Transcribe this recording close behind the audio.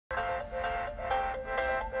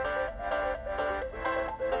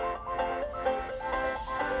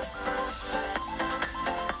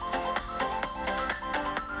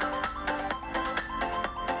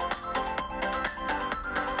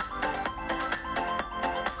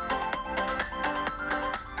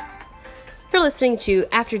listening to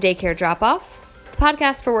After Daycare Drop Off, the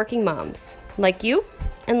podcast for working moms, like you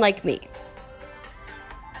and like me.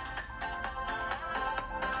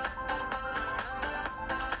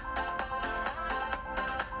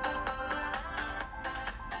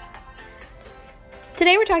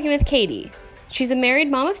 Today we're talking with Katie. She's a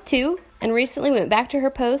married mom of 2 and recently went back to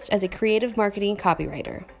her post as a creative marketing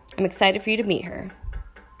copywriter. I'm excited for you to meet her.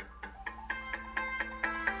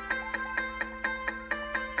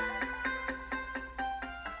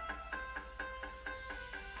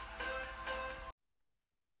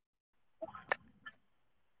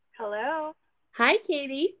 Hello. Hi,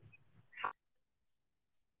 Katie.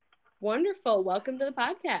 Wonderful. Welcome to the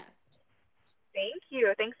podcast. Thank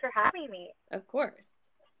you. Thanks for having me. Of course.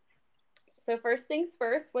 So first things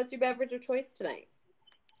first, what's your beverage of choice tonight?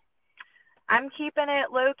 I'm keeping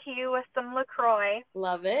it low-key with some LaCroix.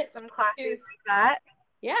 Love it. Some classics like that.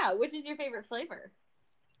 Yeah. Which is your favorite flavor?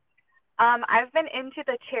 I've been into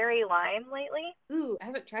the cherry lime lately. Ooh, I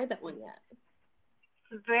haven't tried that one yet.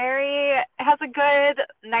 It has a good,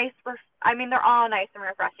 nice, they're all nice and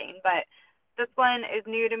refreshing, but this one is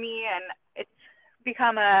new to me and it's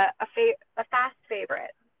become a fast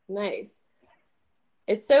favorite. Nice.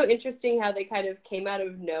 It's so interesting how they kind of came out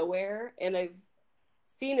of nowhere, and I've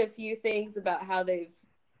seen a few things about how they've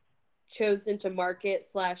chosen to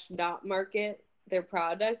market/not market their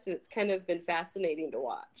product, and it's kind of been fascinating to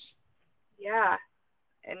watch. Yeah.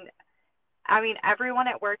 And everyone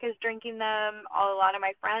at work is drinking them. A lot of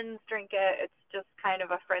my friends drink it. It's just kind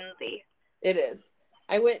of a frenzy. It is.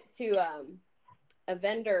 I went to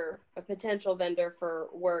a potential vendor for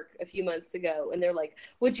work a few months ago, and they're like,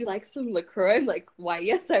 "Would you like some LaCroix?" I'm like, "Why,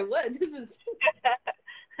 yes, I would." This is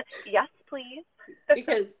Yes, please.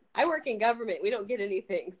 Because I work in government. We don't get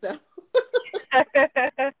anything, so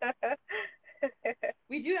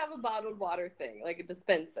we do have a bottled water thing, like a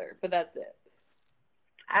dispenser, but that's it.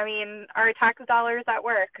 Our tax dollars at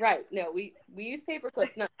work. Right. No, we use paper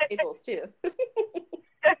clips, not staples, too.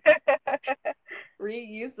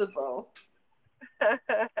 Reusable.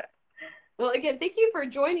 Well, again, thank you for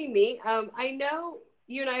joining me. I know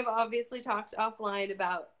you and I have obviously talked offline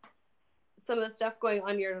about some of the stuff going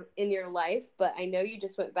on in your life, but I know you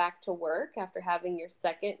just went back to work after having your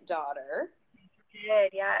second daughter.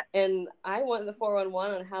 Good, yeah. And I want the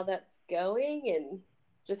 411 on how that's going and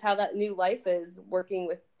just how that new life is working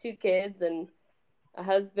with 2 kids and a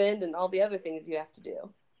husband and all the other things you have to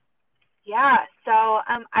do. Yeah, so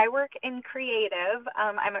I work in creative.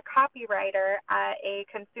 I'm a copywriter at a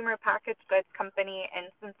consumer packaged goods company in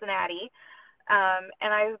Cincinnati,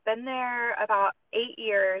 and I've been there about 8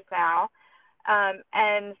 years now.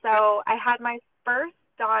 And so I had my first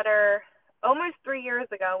daughter almost 3 years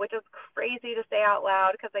ago, which is crazy to say out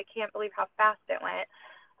loud because I can't believe how fast it went.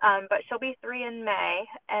 But she'll be 3 in May.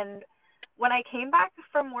 And when I came back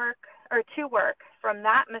from work to work from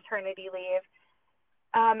that maternity leave,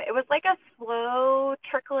 it was like a slow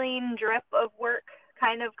trickling drip of work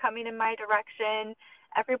kind of coming in my direction.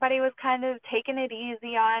 Everybody was kind of taking it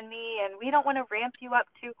easy on me, and we don't want to ramp you up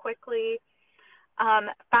too quickly.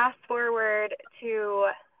 Fast forward to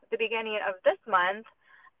the beginning of this month,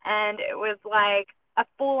 and it was like a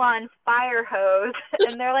full-on fire hose.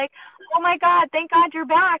 And they're like, "Oh my God, thank God you're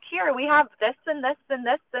back. Here, we have this and this and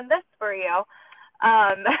this and this for you."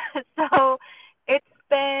 So it's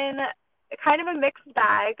been kind of a mixed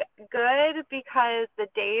bag. Good because the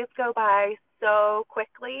days go by so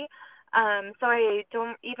quickly. So I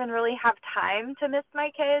don't even really have time to miss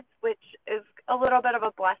my kids, which is a little bit of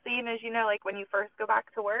a blessing, as you know, like when you first go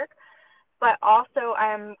back to work. But also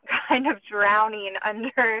I'm kind of drowning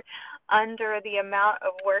under the amount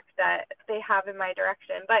of work that they have in my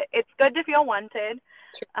direction. But it's good to feel wanted.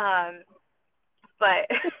 But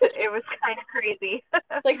it was kind of crazy.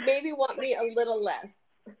 Like, maybe want me a little less.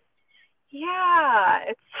 Yeah,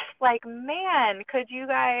 it's like, man, could you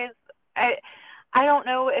guys, I don't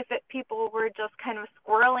know if people were just kind of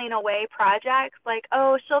squirreling away projects, like,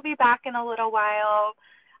 oh, she'll be back in a little while.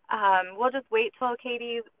 We'll just wait till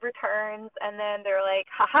Katie returns, and then they're like,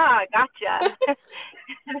 haha, gotcha.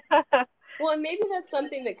 Well, and maybe that's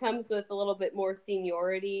something that comes with a little bit more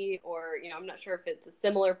seniority, or, I'm not sure if it's a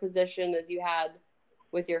similar position as you had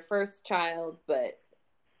with your first child, but,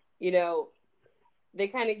 they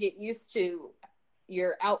kind of get used to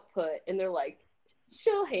your output, and they're like,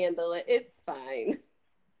 she'll handle it. It's fine.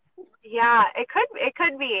 Yeah, it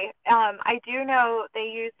could be. I do know they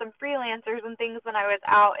used some freelancers and things when I was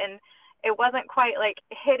out, and it wasn't quite like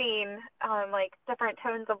hitting like different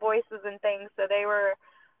tones of voices and things. So they were,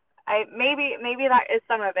 maybe that is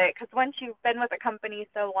some of it, because once you've been with a company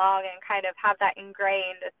so long and kind of have that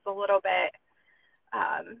ingrained, it's a little bit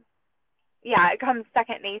yeah, it comes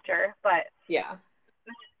second nature. But Yeah.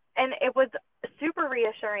 and it was super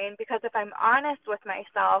reassuring because if I'm honest with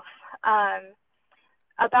myself,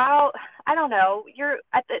 about, I don't know, you're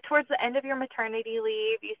towards the end of your maternity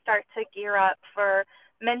leave, you start to gear up for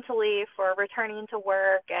mentally for returning to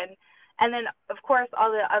work, and then of course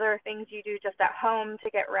all the other things you do just at home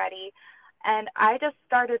to get ready. And I just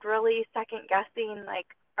started really second guessing, like,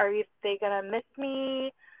 they gonna miss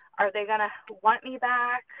me? Are they gonna want me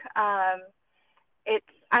back? It's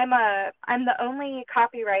I'm the only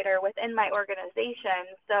copywriter within my organization,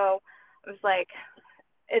 so I was like,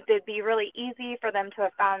 it'd be really easy for them to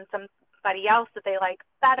have found somebody else that they like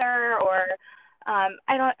better, or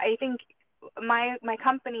I think my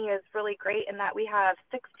company is really great in that we have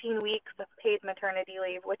 16 weeks of paid maternity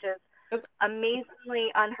leave, which is amazingly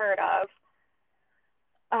unheard of.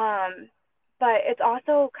 But it's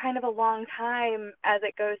also kind of a long time as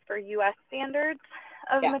it goes for US standards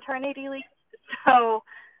of maternity leave. So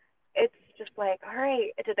it's just like, all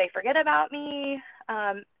right, did they forget about me?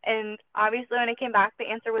 And obviously when I came back, the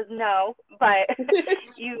answer was no, but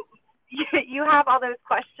you have all those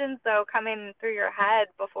questions though coming through your head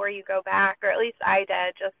before you go back, or at least I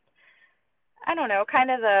did, just, I don't know,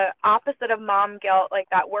 kind of the opposite of mom guilt, like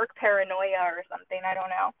that work paranoia or something. I don't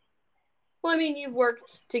know. Well, I mean, you've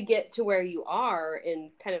worked to get to where you are and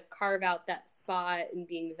kind of carve out that spot and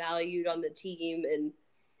being valued on the team. And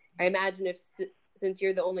I imagine since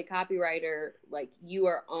you're the only copywriter, like, you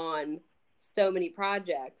are on so many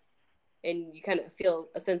projects and you kind of feel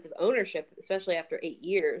a sense of ownership, especially after 8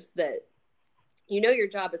 years, that your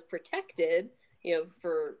job is protected,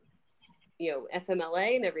 for,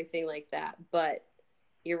 FMLA and everything like that. But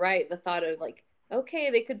you're right. The thought of like, okay,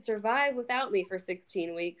 they could survive without me for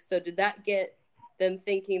 16 weeks. So did that get them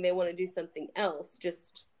thinking they want to do something else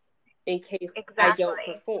just in case I don't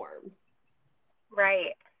perform?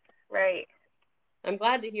 Right. I'm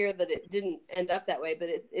glad to hear that it didn't end up that way, but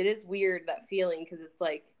it is weird, that feeling, because it's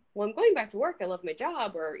like, well, I'm going back to work. I love my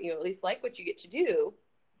job, or, at least like what you get to do.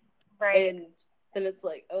 Right. And then it's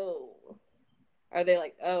like, oh, are they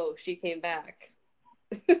like, oh, she came back?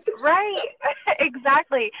 Right.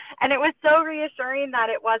 Exactly. And it was so reassuring that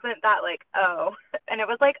it wasn't that like, oh, and it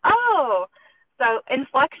was like, oh, so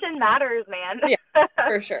inflection matters, man. Yeah,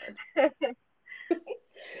 for sure.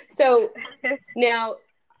 So now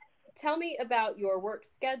tell me about your work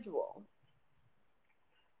schedule.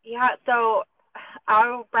 Yeah, so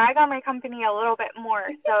I'll brag on my company a little bit more.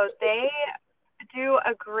 So they do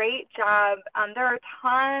a great job. There are a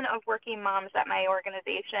ton of working moms at my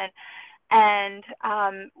organization, and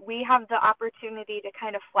we have the opportunity to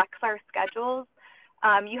kind of flex our schedules.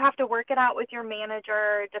 You have to work it out with your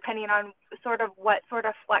manager depending on sort of what sort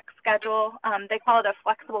of flex schedule. They call it a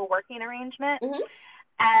flexible working arrangement. Mm-hmm.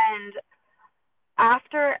 And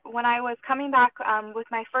when I was coming back with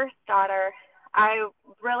my first daughter, I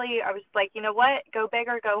was like, you know what, go big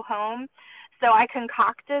or go home. So I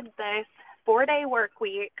concocted this 4-day work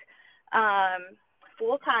week,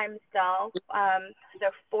 full time still, so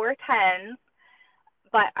 4 10s,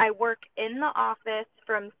 but I work in the office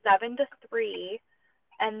from 7 to 3,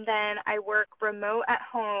 and then I work remote at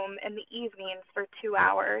home in the evenings for 2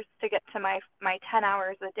 hours to get to my 10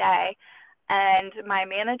 hours a day. And my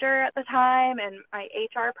manager at the time and my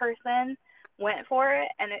HR person went for it,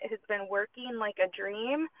 and it has been working like a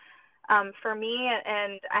dream for me.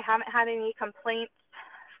 And I haven't had any complaints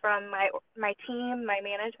from my team, my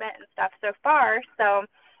management and stuff so far. So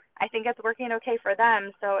I think it's working okay for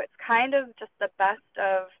them. So it's kind of just the best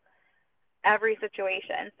of every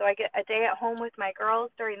situation. So I get a day at home with my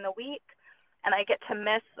girls during the week, and I get to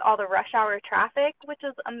miss all the rush hour traffic, which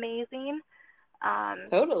is amazing.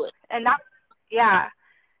 Totally. And that's, yeah,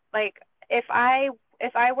 like if I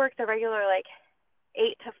worked a regular like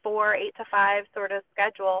 8 to 4, 8 to 5 sort of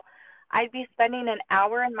schedule, I'd be spending an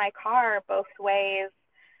hour in my car both ways,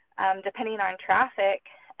 depending on traffic.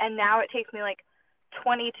 And now it takes me like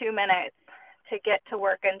 22 minutes to get to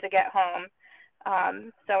work and to get home.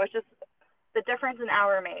 So it's just the difference an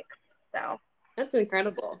hour makes. So that's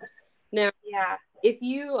incredible. Now, yeah, if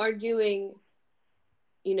you are doing,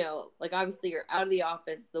 like, obviously you're out of the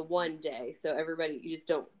office the one day, so you just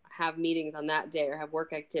don't have meetings on that day or have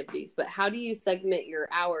work activities, but how do you segment your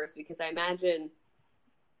hours? Because I imagine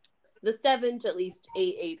the 7 to at least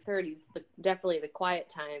 8:30 is definitely the quiet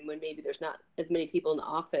time when maybe there's not as many people in the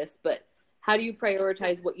office, but how do you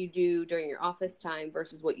prioritize what you do during your office time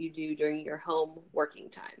versus what you do during your home working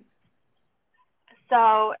time?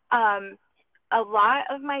 So a lot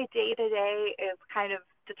of my day-to-day is kind of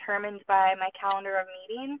determined by my calendar of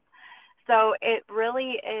meetings. So it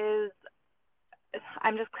really is,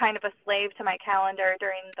 I'm just kind of a slave to my calendar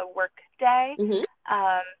during the work day. Mm-hmm.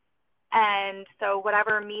 And so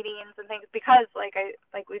whatever meetings and things, because like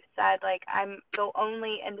we've said, like I'm the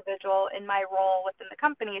only individual in my role within the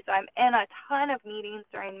company, so I'm in a ton of meetings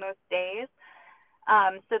during most days.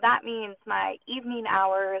 So that means my evening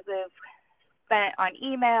hours is spent on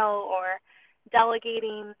email or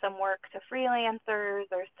delegating some work to freelancers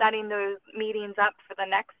or setting those meetings up for the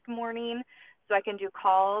next morning so I can do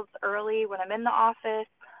calls early when I'm in the office.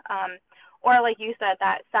 Or like you said,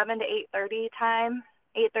 that 7 to 8:30 time,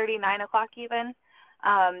 8:30, 9 o'clock even,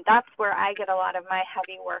 that's where I get a lot of my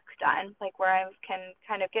heavy work done, like where I can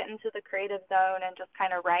kind of get into the creative zone and just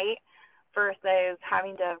kind of write versus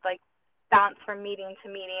having to like bounce from meeting to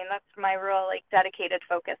meeting. That's my real like dedicated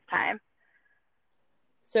focus time.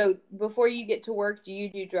 So before you get to work, do you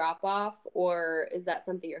do drop off, or is that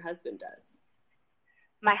something your husband does?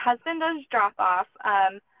 My husband does drop off.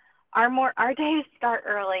 Our days start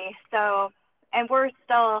early, so, and we're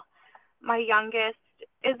still, my youngest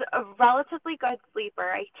is a relatively good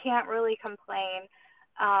sleeper. I can't really complain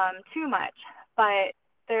too much, but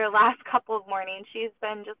the last couple of mornings she's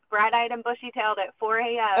been just bright-eyed and bushy-tailed at 4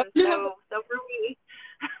 a.m. So for me,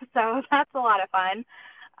 so that's a lot of fun.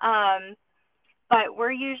 But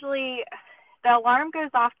we're usually, the alarm goes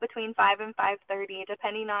off between 5 and 5:30,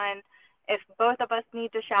 depending on if both of us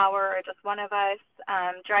need to shower or just one of us.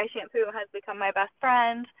 Dry shampoo has become my best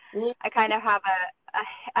friend. Mm-hmm. I kind of have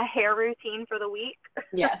a hair routine for the week.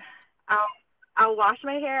 Yes. I'll wash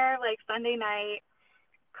my hair like Sunday night,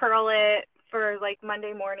 curl it for like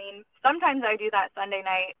Monday morning. Sometimes I do that Sunday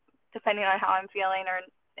night, depending on how I'm feeling or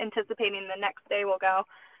anticipating the next day will go.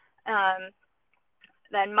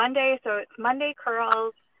 Then Monday, so it's Monday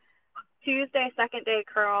curls, Tuesday second day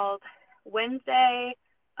curled, Wednesday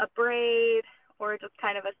a braid or just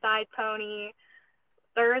kind of a side pony,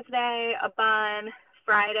 Thursday a bun,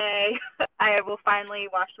 Friday I will finally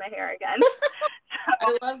wash my hair again.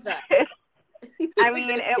 I love that. I mean,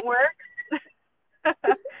 it works.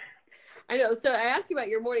 I know. So I ask you about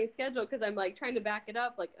your morning schedule because I'm like trying to back it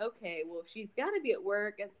up. Like, okay, well, she's got to be at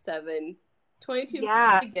work at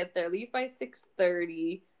 7:22 to get there. Leave by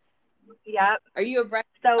 6:30. Yep. Are you a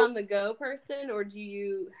breakfast on the go person, or do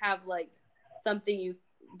you have like something you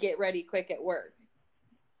get ready quick at work?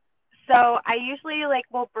 So I usually like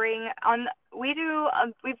will bring on.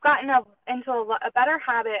 We've gotten into a better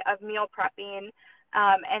habit of meal prepping,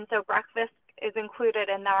 and so breakfast is included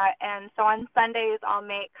in that. And so on Sundays I'll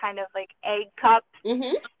make kind of like egg cups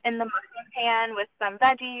mm-hmm. in the muffin pan with some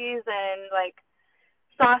veggies and like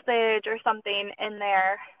sausage or something in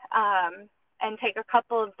there, and take a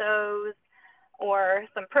couple of those or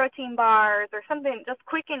some protein bars or something just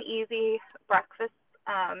quick and easy breakfast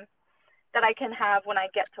that I can have when I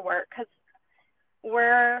get to work, because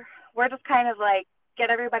we're just kind of like get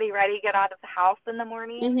everybody ready, get out of the house in the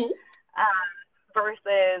morning, mm-hmm.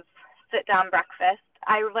 Versus sit down breakfast.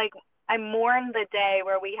 I mourn the day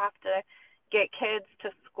where we have to get kids to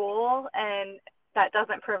school and that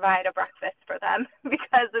doesn't provide a breakfast for them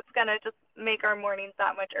because it's going to just make our mornings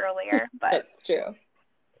that much earlier. But that's true.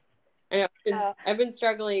 I know. I've been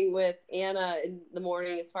struggling with Anna in the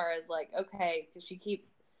morning as far as like, okay, because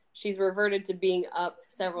she's reverted to being up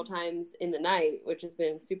several times in the night, which has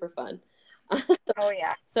been super fun. Oh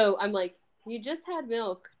yeah. So I'm like, you just had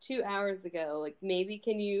milk 2 hours ago. Like, maybe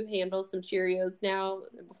can you handle some Cheerios now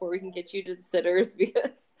before we can get you to the sitters?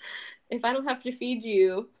 Because if I don't have to feed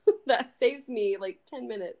you, that saves me like 10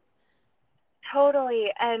 minutes.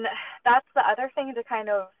 Totally. And that's the other thing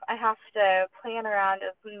I have to plan around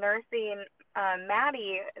is nursing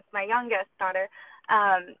Maddie. It's my youngest daughter.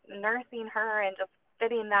 Nursing her and just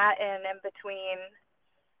fitting that in between.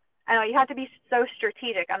 I know you have to be so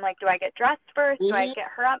strategic. I'm like, do I get dressed first? Mm-hmm. Do I get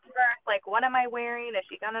her up first? Like, what am I wearing? Is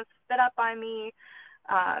she going to sit up on me?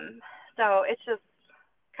 So it's just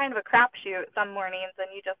kind of a crapshoot some mornings, and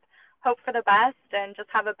you just hope for the best and just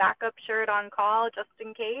have a backup shirt on call just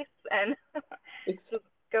in case and just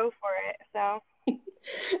go for it. So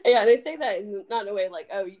yeah, they say that not in a way like,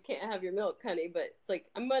 oh, you can't have your milk, honey, but it's like,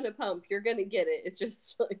 I'm going to pump. You're going to get it. It's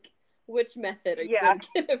just like, which method are you going to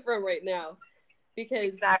get it from right now? Because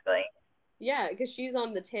exactly. Yeah, because she's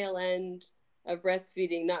on the tail end of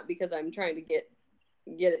breastfeeding, not because I'm trying to get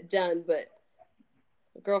it done, but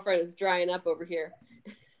girlfriend is drying up over here.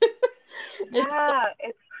 Yeah,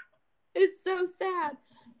 it's so sad.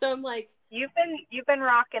 So I'm like, you've been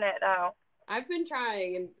rocking it though. I've been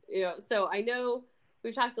trying, and so I know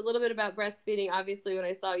we've talked a little bit about breastfeeding. Obviously, when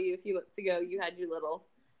I saw you a few months ago, you had your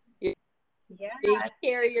baby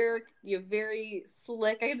carrier. You're very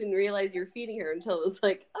slick. I didn't realize you were feeding her until it was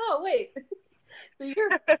like, oh wait, So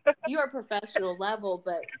you are professional level,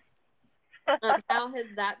 but how has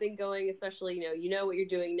that been going? Especially, you know what you're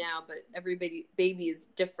doing now, but baby is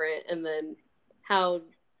different. And then how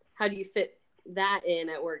do you fit that in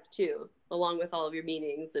at work too, along with all of your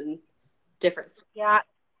meetings and different stuff? Yeah.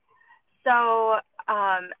 So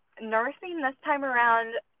nursing this time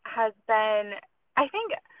around has been,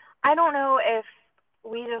 I don't know if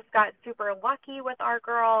we just got super lucky with our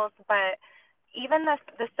girls, but even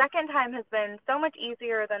the second time has been so much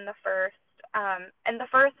easier than the first. And the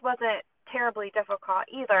first wasn't terribly difficult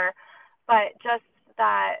either, but just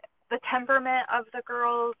that the temperament of the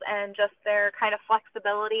girls and just their kind of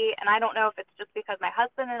flexibility. And I don't know if it's just because my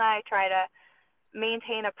husband and I try to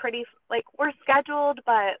maintain a pretty, like, we're scheduled,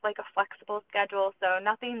 but like a flexible schedule. So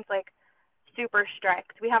nothing's like super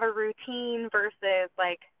strict. We have a routine versus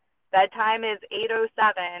like bedtime is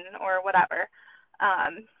 8:07 or whatever.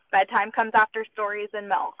 Bedtime comes after stories and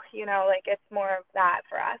milk, like it's more of that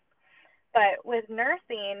for us. But with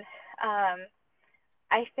nursing,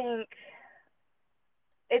 I think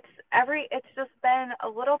it's just been a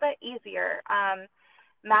little bit easier.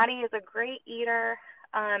 Maddie is a great eater.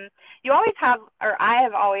 You always have, or I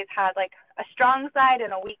have always had like a strong side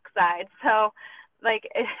and a weak side. So like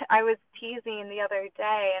I was teasing the other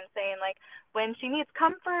day and saying like when she needs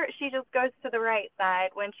comfort, she just goes to the right side.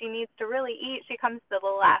 When she needs to really eat, she comes to the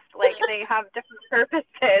left. Like they have different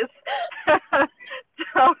purposes.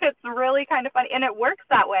 So it's really kind of funny. And it works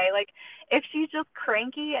that way. Like if she's just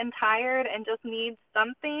cranky and tired and just needs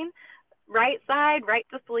something, right side, right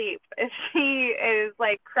to sleep. If she is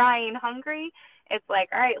like crying hungry, it's like,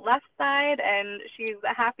 all right, left side, and she's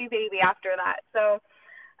a happy baby after that. So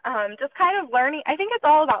just kind of learning. I think it's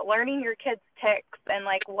all about learning your kids' ticks and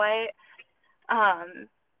like what,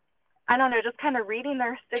 I don't know, just kind of reading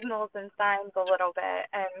their signals and signs a little bit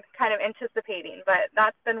and kind of anticipating. But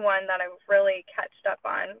that's been one that I've really catched up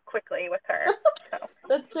on quickly with her.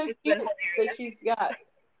 So That's so cute that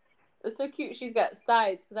it's so cute she's got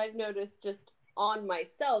sides, because I've noticed just on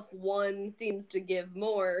myself, one seems to give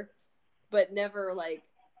more, but never like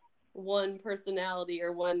one personality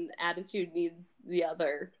or one attitude needs the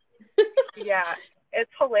other. Yeah,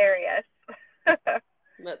 it's hilarious.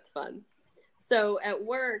 That's fun. So at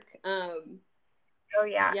work, oh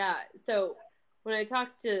yeah. Yeah. So when I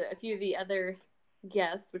talked to a few of the other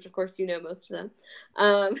guests, which of course you know most of them,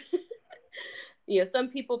 some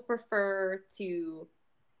people prefer to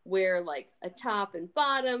wear like a top and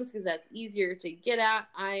bottoms because that's easier to get at.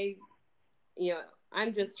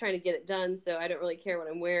 I'm just trying to get it done, so I don't really care what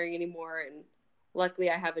I'm wearing anymore. And luckily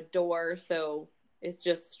I have a door, so it's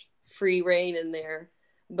just free reign in there.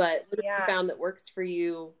 But what have you found that works for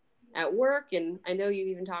you at work? And I know you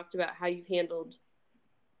even talked about how you've handled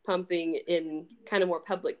pumping in kind of more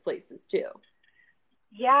public places too.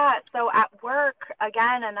 Yeah, so at work,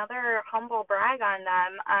 again, another humble brag on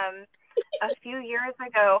them. A few years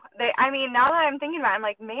ago, now that I'm thinking about it, I'm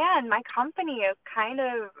like, man, my company is kind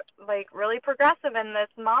of like really progressive in this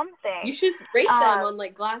mom thing. You should rate them on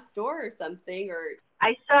like Glassdoor or something, or I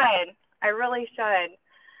should. I really should.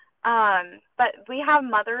 But we have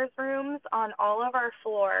mother's rooms on all of our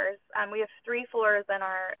floors. We have 3 floors in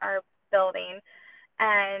our building,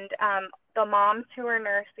 and the moms who are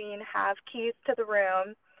nursing have keys to the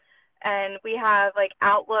room. And we have like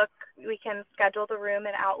Outlook, we can schedule the room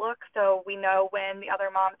in Outlook so we know when the other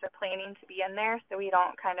moms are planning to be in there so we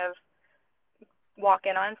don't kind of walk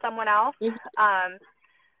in on someone else. Mm-hmm.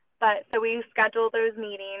 But so we schedule those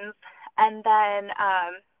meetings, and then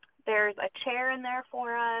there's a chair in there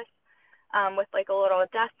for us with like a little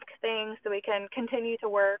desk thing so we can continue to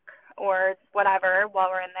work or whatever while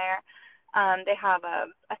we're in there. They have a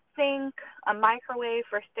sink, a microwave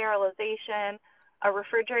for sterilization, a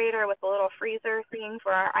refrigerator with a little freezer thing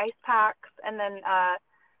for our ice packs, and then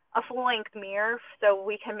a full-length mirror so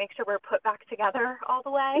we can make sure we're put back together all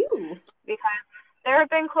the way. Ooh. Because there have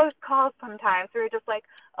been close calls sometimes where you're just like,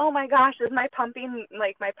 oh my gosh, is my pumping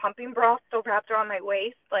bra still wrapped around my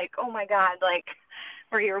waist? Like, oh my God, like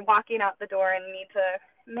where you're walking out the door and need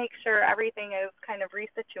to make sure everything is kind of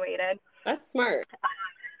resituated. That's smart.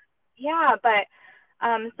 Yeah, but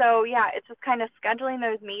so yeah, it's just kind of scheduling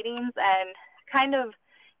those meetings and kind of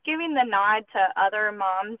giving the nod to other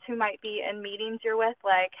moms who might be in meetings you're with,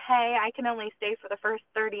 like, hey, I can only stay for the first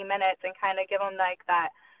 30 minutes, and kind of give them like that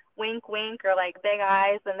wink wink or like big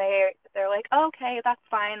eyes, and they're like, oh, okay, that's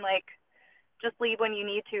fine, like just leave when you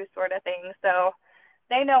need to, sort of thing. So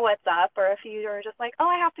they know what's up. Or if you're just like, oh,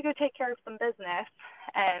 I have to go take care of some business,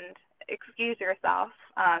 and excuse yourself,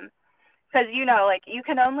 because like you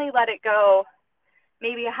can only let it go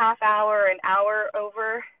maybe a half hour, an hour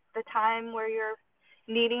over the time where you're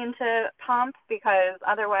needing to pump because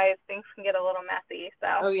otherwise things can get a little messy. So.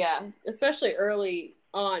 Oh yeah, especially early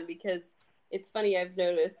on, because it's funny, I've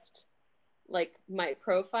noticed like my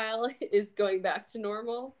profile is going back to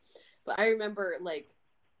normal, but I remember like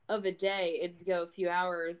of a day it'd go a few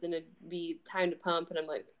hours and it'd be time to pump, and I'm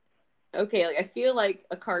like, okay, like I feel like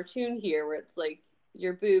a cartoon here where it's like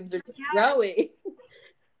your boobs are growing.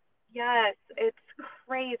 Yes, it's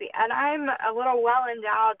crazy. And I'm a little well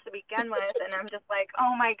endowed to begin with, and I'm just like,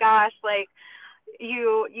 oh my gosh, like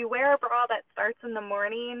you wear a bra that starts in the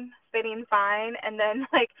morning fitting fine, and then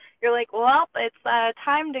like you're like, well, it's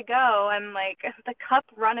time to go, and like the cup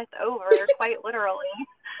runneth over, quite literally.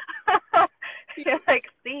 You're like,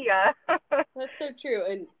 see ya. That's so true.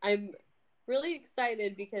 And I'm really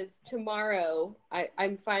excited because tomorrow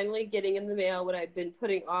I'm finally getting in the mail what I've been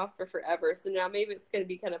putting off for forever. So now maybe it's going to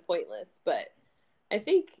be kind of pointless, but I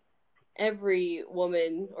think every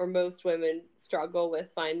woman or most women struggle with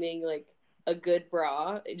finding like a good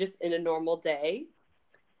bra just in a normal day.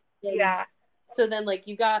 And yeah. so then like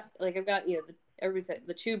you got like I've got, you know, everybody's got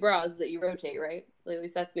the two bras that you rotate, right? Like, at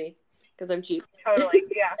least that's me because I'm cheap. Totally.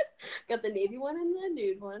 Yeah. Got the navy one and the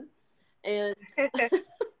nude one. And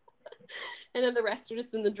and then the rest are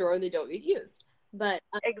just in the drawer and they don't get used. But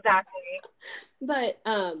exactly. But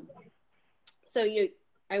so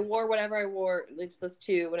I wore whatever I wore, like those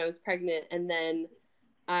two when I was pregnant, and then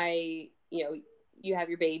you have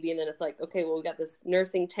your baby, and then it's like, okay, well, we got this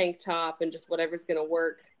nursing tank top and just whatever's gonna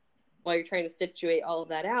work while you're trying to situate all of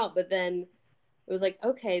that out. But then it was like,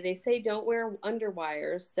 okay, they say don't wear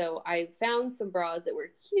underwires, so I found some bras that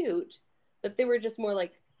were cute, but they were just more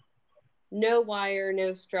like no wire,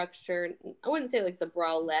 no structure. I wouldn't say like it's a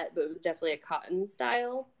bralette, but it was definitely a cotton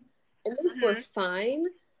style. And those were fine,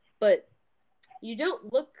 but you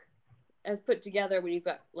don't look as put together when you've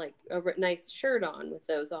got like a nice shirt on with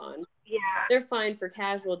those on. Yeah. They're fine for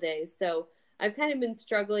casual days. So I've kind of been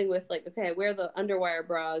struggling with like, okay, I wear the underwire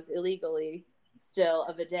bras illegally still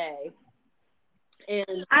of a day.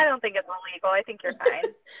 And I don't think it's illegal. I think you're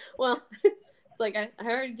fine. Well, it's like I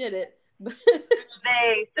already did it.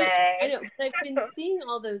 They say. I know, but I've been seeing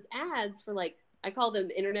all those ads for like, I call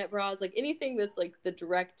them internet bras, like anything that's like the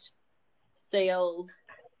direct sales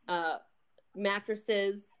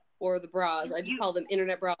mattresses or the bras. I just call them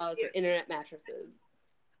internet bras or internet mattresses.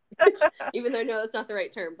 Even though I know that's not the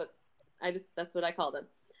right term, but that's what I call them.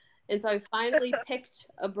 And so I finally picked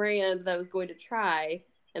a brand that I was going to try,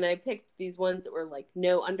 and I picked these ones that were like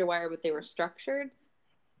no underwire, but they were structured.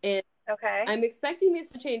 And okay, I'm expecting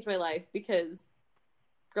these to change my life because,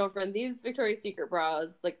 girlfriend, these Victoria's Secret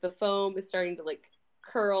bras, like the foam is starting to like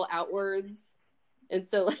curl outwards. And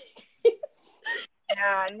so like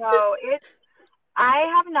yeah, no, I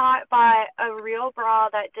have not bought a real bra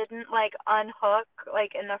that didn't like unhook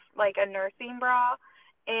like in the like a nursing bra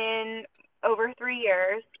in over 3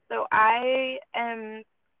 years. So I am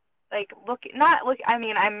like I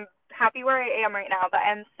mean, I'm happy where I am right now, but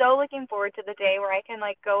I'm so looking forward to the day where I can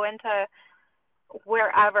like go into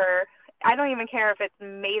wherever. I don't even care if it's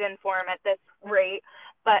maiden form at this rate,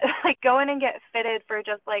 but like go in and get fitted for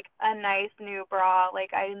just like a nice new bra.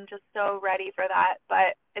 Like I'm just so ready for that,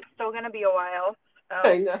 but it's still gonna be a while. So.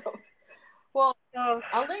 I know. Well,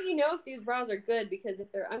 I'll let you know if these bras are good, because if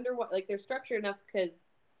they're like they're structured enough, because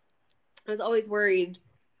I was always worried,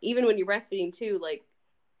 even when you're breastfeeding too, like,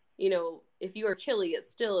 you know, if you are chilly, it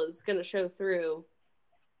still is going to show through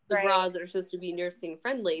the bras that are supposed to be nursing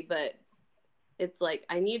friendly, but it's like,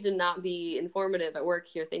 I need to not be informative at work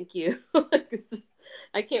here. Thank you.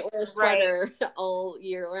 I can't wear a sweater all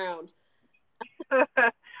year round.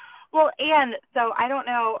 Well, and so I don't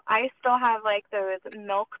know, I still have like those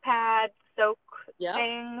milk pad soak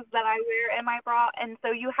things that I wear in my bra. And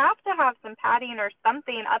so you have to have some padding or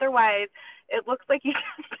something. Otherwise, it looks like you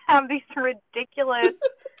just have these ridiculous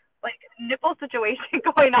like nipple situation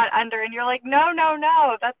going on under. And you're like, no,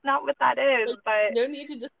 that's not what that is. But no need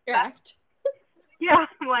to distract. Yeah,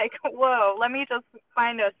 I'm like, whoa, let me just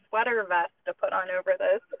find a sweater vest to put on over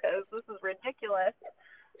this because this is ridiculous.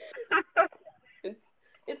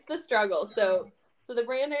 It's the struggle. So the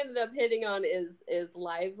brand I ended up hitting on is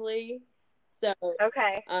Lively. So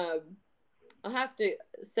okay, I'll have to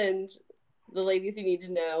send the ladies who need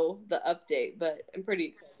to know the update, but I'm pretty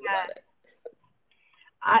excited about it.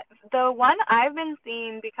 The one I've been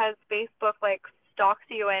seeing, because Facebook like stalks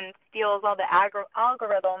you and steals all the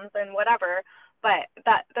algorithms and whatever, but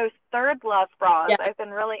those Third Love bras, I've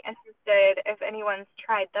been really interested if anyone's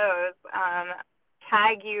tried those.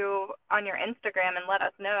 Tag you on your Instagram and let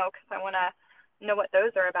us know, because I want to know what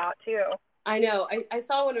those are about too. I know. I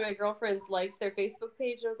saw one of my girlfriends liked their Facebook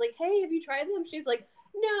page, and I was like, hey, have you tried them? She's like,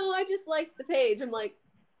 no, I just liked the page. I'm like,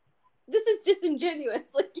 this is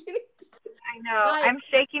disingenuous. Like, you need to I know. I'm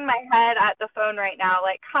shaking my head at the phone right now.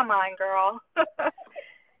 Like, come on, girl.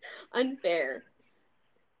 Unfair.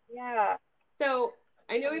 Yeah. So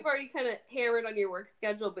I know we've already kind of hammered on your work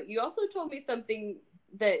schedule, but you also told me something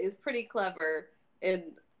that is pretty clever, and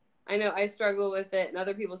I know I struggle with it and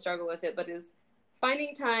other people struggle with it, but is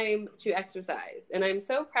finding time to exercise. And I'm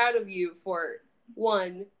so proud of you for,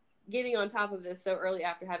 one, getting on top of this so early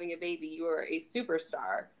after having a baby. You are a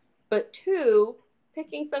superstar. But two,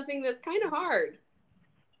 picking something that's kind of hard.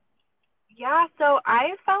 Yeah, so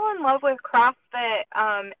I fell in love with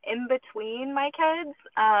CrossFit in between my kids.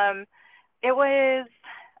 It was,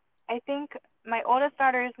 I think my oldest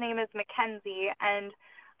daughter's name is Mackenzie, and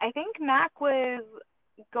I think Mac was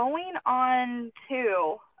going on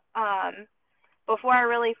 2 before I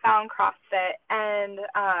really found CrossFit. And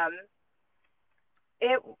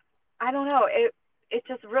it, I don't know, it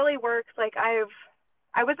just really works. Like I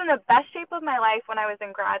was in the best shape of my life when I was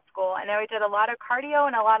in grad school. I know I did a lot of cardio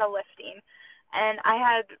and a lot of lifting. And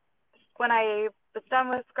when I was done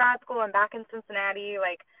with grad school and back in Cincinnati,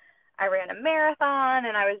 like I ran a marathon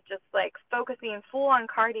and I was just like focusing full on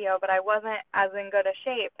cardio, but I wasn't as in good a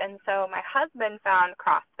shape. And so my husband found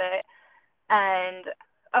CrossFit, and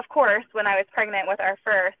of course, when I was pregnant with our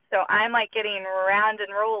first, so I'm like getting round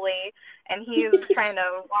and rolly, and he's trying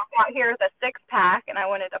to walk out here with a 6-pack, and I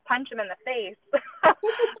wanted to punch him in the face.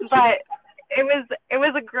 But it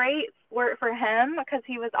was a great sport for him because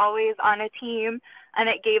he was always on a team, and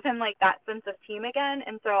it gave him like that sense of team again.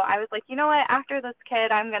 And so I was like, you know what? After this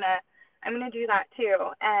kid, I'm gonna do that too.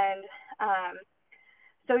 And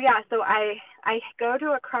so I go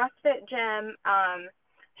to a CrossFit gym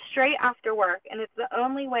straight after work, and it's the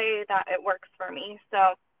only way that it works for me.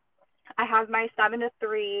 So I have my 7 to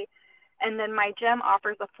 3, and then my gym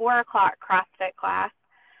offers a 4 o'clock CrossFit class.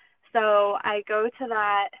 So I go to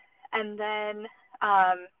that, and then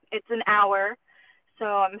it's an hour. So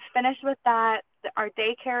I'm finished with that. Our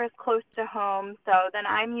daycare is close to home, so then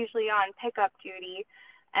I'm usually on pickup duty.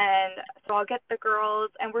 And so I'll get the girls,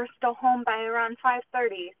 and we're still home by around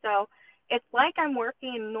 5:30. So it's like I'm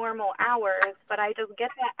working normal hours, but I just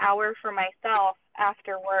get that hour for myself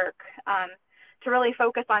after work to really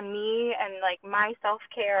focus on me and like my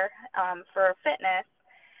self-care for fitness.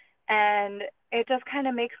 And it just kind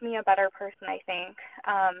of makes me a better person, I think.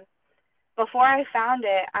 Before I found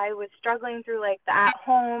it, I was struggling through like the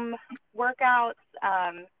at-home workouts.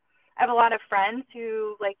 I have a lot of friends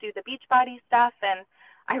who like do the Beachbody stuff, and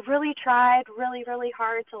I really tried really, really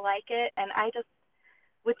hard to like it, and I just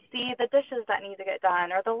would see the dishes that need to get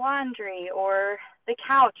done, or the laundry, or the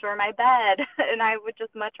couch, or my bed, and I would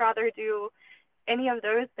just much rather do any of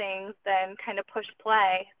those things than kind of push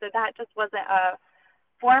play. So that just wasn't a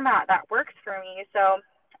format that works for me. So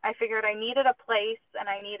I figured I needed a place and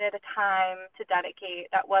I needed a time to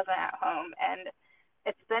dedicate that wasn't at home, and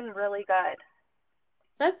it's been really good.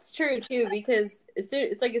 That's true too, because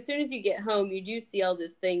it's like as soon as you get home, you do see all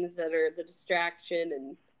these things that are the distraction,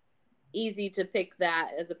 and easy to pick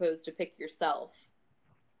that as opposed to pick yourself.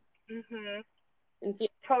 Mhm. And see,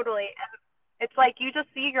 totally. And it's like you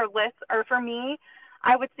just see your list, or for me,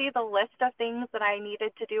 I would see the list of things that I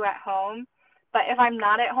needed to do at home, but if I'm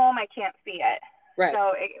not at home, I can't see it. right.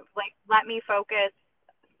 So it like let me focus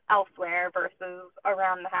elsewhere versus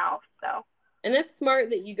around the house. So. And that's smart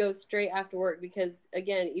that you go straight after work, because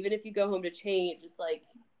again, even if you go home to change, it's like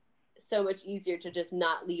so much easier to just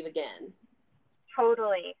not leave again.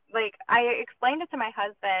 Totally. Like I explained it to my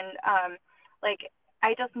husband, like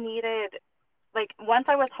I just needed, like once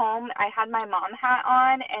I was home, I had my mom hat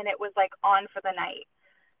on and it was like on for the night.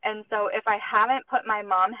 And so if I haven't put my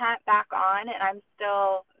mom hat back on and I'm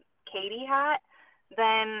still Katie hat,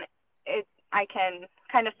 then I can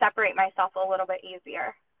kind of separate myself a little bit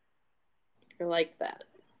easier. I like that.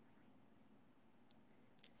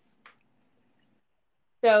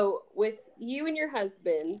 So with you and your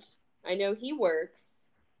husband, I know he works,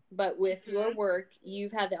 but with your work,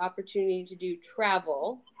 you've had the opportunity to do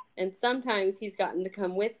travel, and sometimes he's gotten to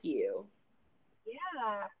come with you.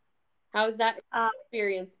 Yeah. How's that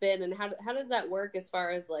experience been, and how does that work as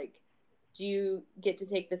far as like, do you get to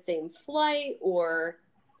take the same flight, or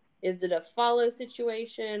is it a follow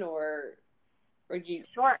situation, or do you?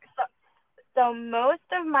 Sure. So most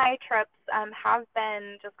of my trips have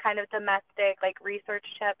been just kind of domestic, like research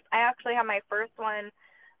trips. I actually have my first one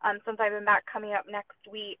since I've been back coming up next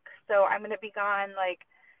week. So I'm going to be gone like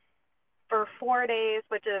for 4 days,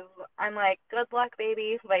 which is, I'm like, good luck,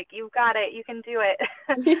 baby. Like, you've got it. You can do it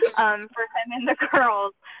for him and the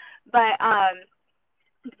girls. But I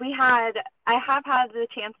have had the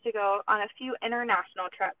chance to go on a few international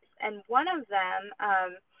trips. And one of them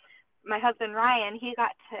my husband Ryan, he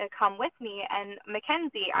got to come with me, and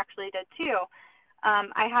Mackenzie actually did too.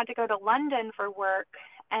 I had to go to London for work,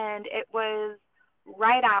 and it was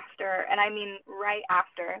right after, and I mean right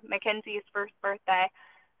after, Mackenzie's first birthday.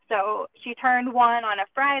 So she turned 1 on a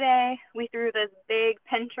Friday. We threw this big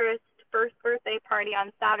Pinterest first birthday party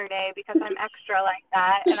on Saturday because I'm extra like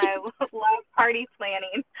that, and I love party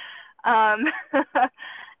planning. Um,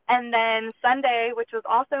 and then Sunday, which was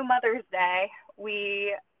also Mother's Day,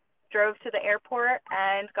 we drove to the airport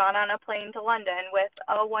and got on a plane to London with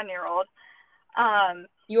a 1-year-old.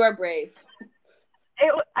 You are brave.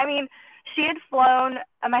 I mean, she had flown.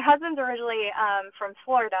 My husband's originally from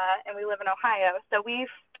Florida, and we live in Ohio, so we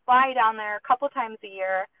fly down there a couple times a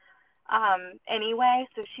year anyway.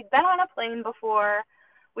 So she'd been on a plane before.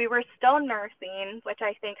 We were still nursing, which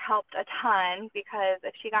I think helped a ton, because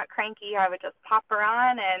if she got cranky, I would just pop her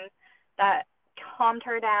on, and that calmed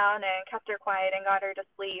her down and kept her quiet and got her to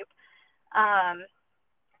sleep.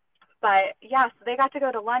 But yeah, so they got to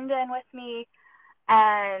go to London with me,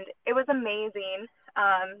 and it was amazing.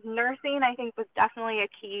 Nursing, I think, was definitely a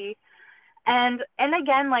key. And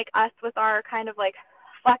again, like us with our kind of like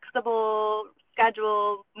flexible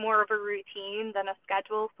schedule, more of a routine than a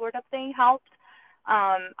schedule sort of thing helped.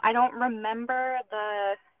 I don't remember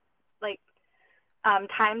the like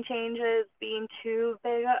time changes being too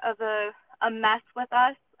big of a mess with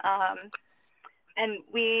us. And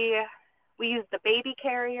we used the baby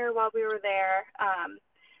carrier while we were there.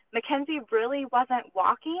 Mackenzie really wasn't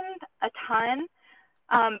walking a ton,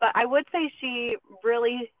 but I would say she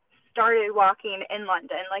really started walking in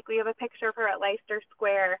London. Like, we have a picture of her at Leicester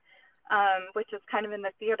Square, which is kind of in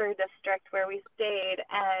the theater district where we stayed,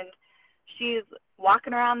 and she's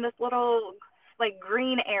walking around this little like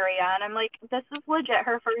green area, and I'm like, this is legit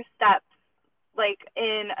her first steps, like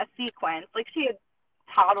in a sequence. Like, she had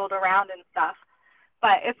toddled around and stuff,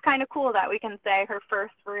 but it's kind of cool that we can say her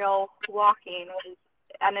first real walking was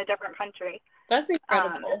in a different country. That's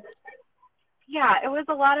incredible. Yeah, it was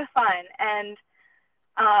a lot of fun, and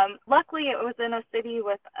luckily it was in a city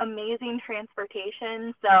with amazing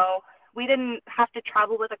transportation, so we didn't have to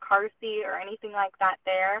travel with a car seat or anything like that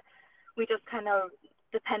there. We just kind of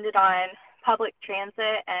depended on public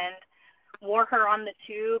transit and wore her on the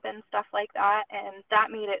tube and stuff like that, and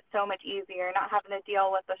that made it so much easier, not having to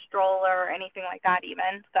deal with a stroller or anything like that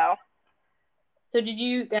even. So did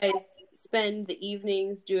you guys spend the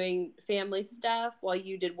evenings doing family stuff while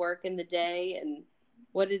you did work in the day, and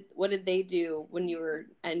what did they do when you were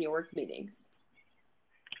in your work meetings?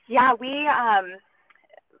 Yeah,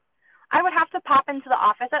 I would have to pop into the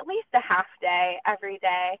office at least a half day every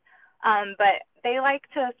day. But they like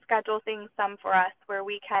to schedule things some for us where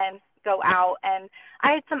we can go out. And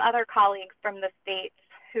I had some other colleagues from the States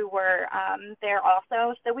who were there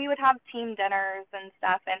also. So we would have team dinners and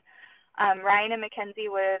stuff. And Ryan and Mackenzie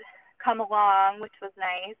would come along, which was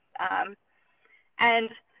nice. And,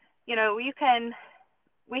 you know, we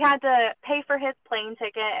had to pay for his plane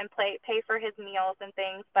ticket and pay for his meals and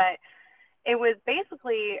things, but it was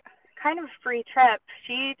basically kind of a free trip.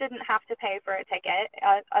 She didn't have to pay for a ticket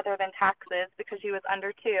other than taxes because she was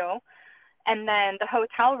under 2. And then the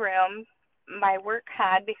hotel room my work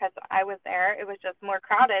had, because I was there, it was just more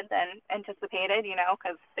crowded than anticipated, you know,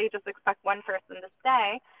 because they just expect one person to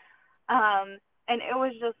stay. And it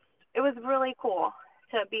was really cool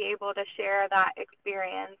to be able to share that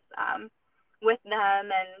experience with them,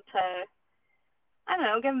 and to, I don't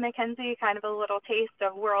know, give Mackenzie kind of a little taste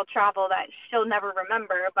of world travel that she'll never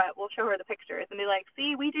remember, but we'll show her the pictures and be like,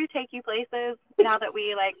 see, we do take you places now that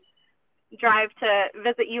we like drive to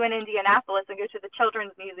visit you in Indianapolis and go to the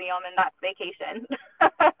Children's Museum, and that's vacation.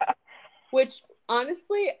 Which,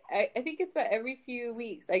 honestly, I think it's about every few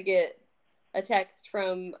weeks I get a text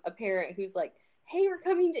from a parent who's like, hey, we're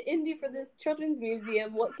coming to Indy for this Children's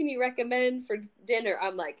Museum. What can you recommend for dinner?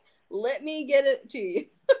 I'm like, let me get it to you.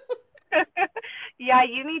 Yeah,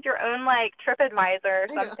 you need your own like TripAdvisor or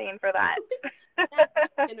something for that.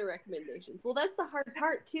 Dinner recommendations. Well, that's the hard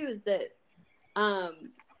part too, is that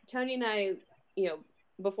Tony and I, you know,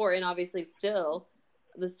 before and obviously still,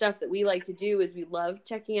 the stuff that we like to do is we love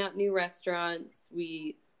checking out new restaurants.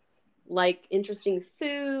 We like interesting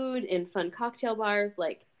food and fun cocktail bars.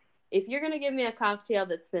 Like, if you're going to give me a cocktail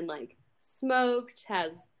that's been like smoked,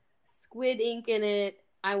 has squid ink in it,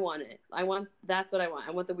 I want it. That's what I want.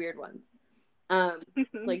 I want the weird ones.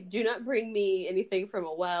 Like, do not bring me anything from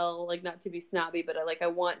a well, like, not to be snobby, but I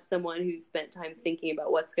want someone who spent time thinking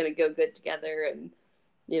about what's going to go good together, and,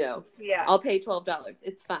 you know, yeah, I'll pay $12.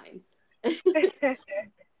 It's fine.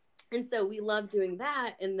 And so we love doing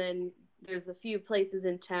that. And then there's a few places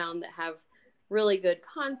in town that have really good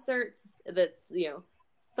concerts that's, you know,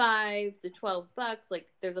 $5 to $12. Like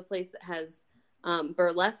there's a place that has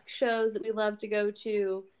burlesque shows that we love to go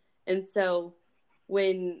to. And so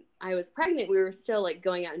when I was pregnant, we were still like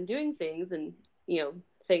going out and doing things, and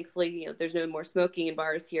thankfully, there's no more smoking in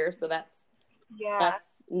bars here, so that's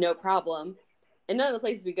no problem. And none of the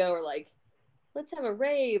places we go are like, let's have a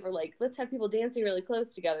rave, or like, let's have people dancing really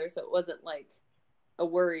close together. So it wasn't like a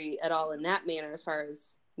worry at all in that manner as far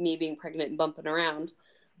as me being pregnant and bumping around.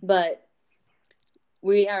 But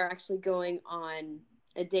we are actually going on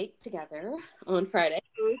a date together on Friday.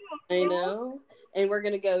 I know. And we're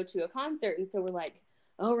going to go to a concert. And so we're like,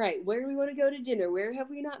 all right, where do we want to go to dinner? Where have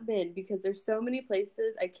we not been? Because there's so many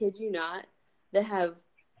places, I kid you not, that have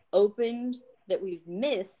opened that we've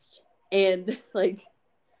missed. And like,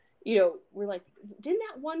 we're like, didn't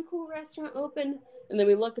that one cool restaurant open? And then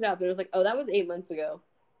we look it up and it was like, oh, that was 8 months ago.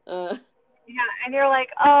 Yeah, and you're like,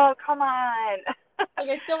 oh, come on. Like,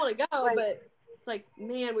 I still want to go, but it's like,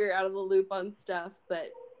 man, we were out of the loop on stuff.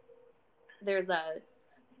 But there's a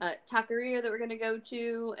taqueria that we're going to go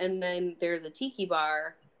to, and then there's a tiki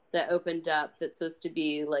bar that opened up that's supposed to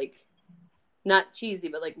be like not cheesy,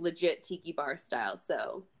 but like legit tiki bar style.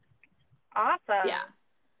 So awesome. Yeah.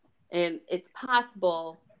 And it's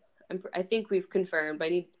possible, I think we've confirmed,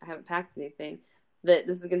 I haven't packed anything, that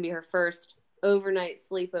this is going to be her first overnight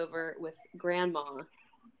sleepover with grandma,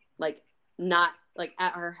 like not like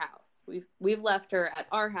at her house. We've left her at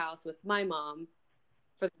our house with my mom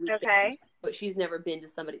for the weekend. Okay. But she's never been to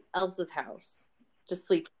somebody else's house to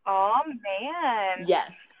sleep. Oh, man.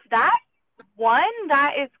 Yes. That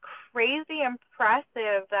is crazy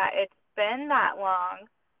impressive that it's been that long.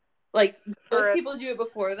 Like, most people do it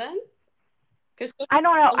before then? I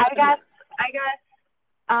don't know. I guess,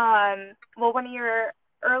 well, one of your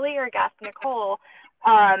earlier guests, Nicole,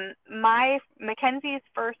 Mackenzie's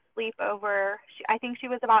first sleepover, I think she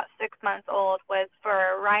was about 6 months old, was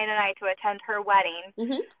for Ryan and I to attend her wedding.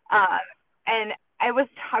 Mm-hmm. And I was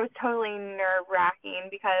totally nerve-wracking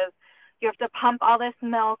because you have to pump all this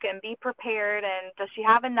milk and be prepared. And does she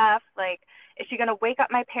have enough? Like, is she going to wake up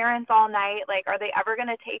my parents all night? Like, are they ever going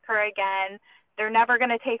to take her again? They're never going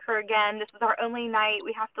to take her again. This is our only night.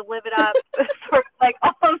 We have to live it up. Sort of like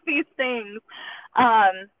all of these things.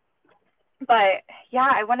 But yeah,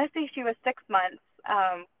 I want to say she was 6 months,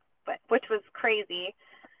 which was crazy.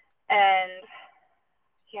 And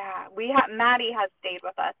yeah, Maddie has stayed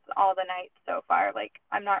with us all the nights so far. Like,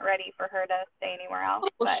 I'm not ready for her to stay anywhere else.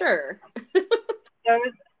 Well, sure.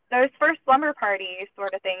 those first slumber party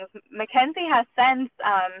sort of things. Mackenzie has since,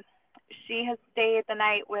 she has stayed the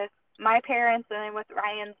night with my parents and then with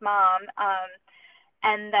Ryan's mom,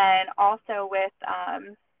 and then also with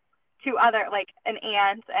two other, like an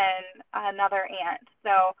aunt and another aunt. So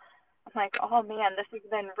I'm like, oh man, this has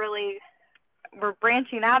been really, we're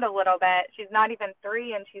branching out a little bit. She's not even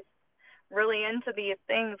 3 and she's really into these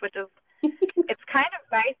things, which is, it's kind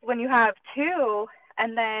of nice when you have 2.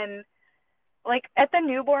 And then like at the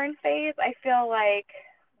newborn phase, I feel like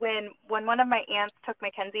when one of my aunts took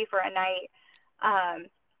Mackenzie for a night,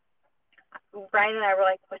 Brian and I were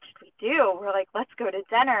like, what should we do? We're like, let's go to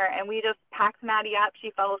dinner. And we just packed Maddie up.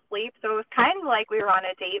 She fell asleep. So it was kind of like we were on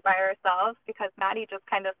a date by ourselves because Maddie just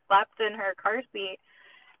kind of slept in her car seat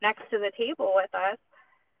next to the table with us.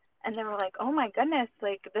 And then we're like, oh my goodness,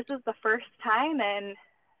 like this is the first time. And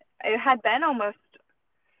it had been almost,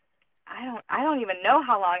 I don't even know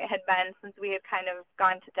how long it had been since we had kind of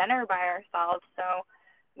gone to dinner by ourselves. So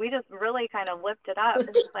we just really kind of lifted up.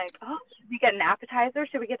 It's like, oh, should we get an appetizer?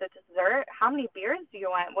 Should we get a dessert? How many beers do you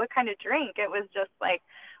want? What kind of drink? It was just like,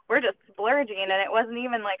 we're just splurging. And it wasn't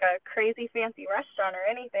even like a crazy fancy restaurant or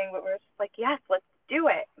anything, but we're just like, yes, let's do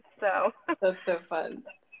it. So that's so fun.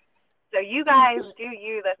 So you guys do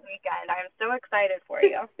you this weekend. I'm so excited for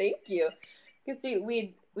you. Thank you. You see,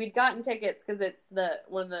 we'd gotten tickets because it's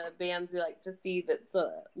one of the bands we like to see that's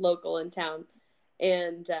local in town.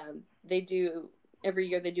 And they do... Every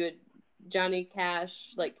year they do a Johnny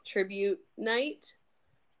Cash like tribute night.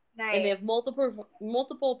 Nice. And they have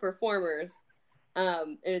multiple performers.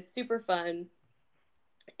 And it's super fun.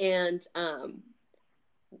 And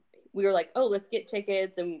we were like, oh, let's get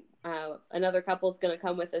tickets, and another couple's gonna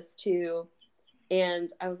come with us too. And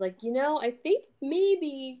I was like, I think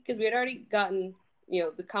maybe, because we had already gotten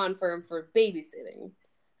the confirm for babysitting.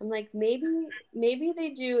 I'm like, maybe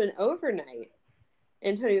they do an overnight.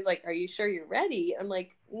 And Tony was like, are you sure you're ready? I'm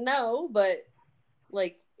like, no, but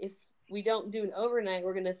like if we don't do an overnight,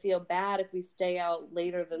 we're going to feel bad if we stay out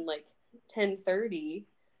later than like 10:30.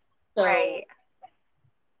 So, right.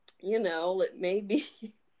 It may be.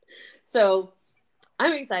 So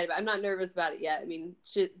I'm excited, but I'm not nervous about it yet. I mean,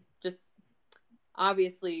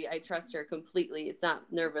 obviously I trust her completely. It's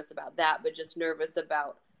not nervous about that, but just nervous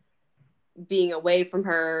about being away from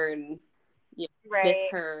her and miss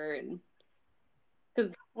Right. her. And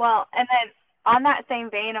because Well, and then on that same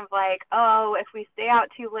vein of like, oh, if we stay out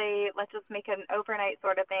too late, let's just make it an overnight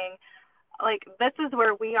sort of thing. Like, this is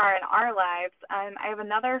where we are in our lives. I have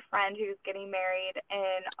another friend who's getting married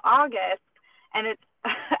in August, and it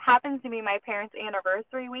happens to be my parents'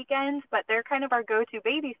 anniversary weekend, but they're kind of our go-to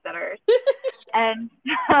babysitters. And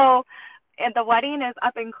so, and the wedding is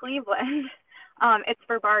up in Cleveland. It's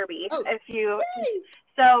for Barbie. oh, If you, yay!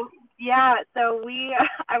 so yeah, so we,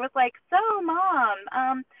 I was like, so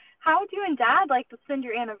mom, how would you and dad like to spend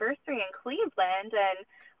your anniversary in Cleveland? And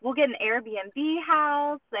we'll get an Airbnb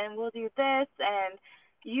house and we'll do this. And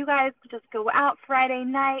you guys just go out Friday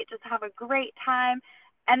night, just have a great time.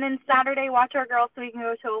 And then Saturday, watch our girls so we can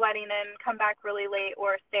go to a wedding and come back really late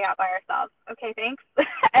or stay out by ourselves. Okay, thanks.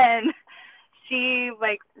 And she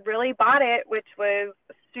like really bought it, which was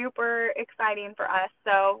super exciting for us.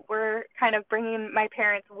 So we're kind of bringing my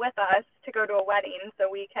parents with us to go to a wedding so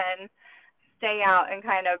we can stay out and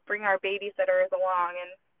kind of bring our babysitters along.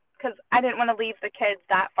 And because I didn't want to leave the kids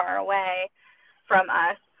that far away from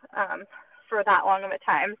us for that long of a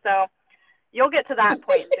time. So you'll get to that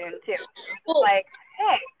point soon too. Well, Like,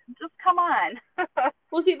 hey, just come on.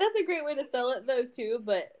 well, see, that's a great way to sell it though too.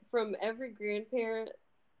 But from every grandparent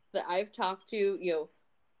that I've talked to,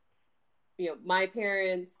 my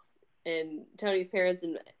parents and Tony's parents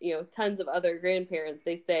and tons of other grandparents,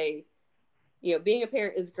 they say, being a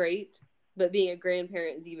parent is great, but being a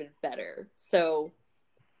grandparent is even better. So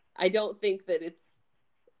I don't think that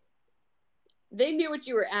they knew what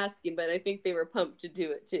you were asking, but I think they were pumped to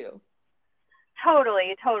do it too.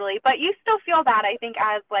 Totally, totally. But you still feel that, I think,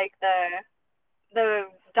 as like the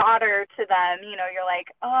daughter to them. You're like,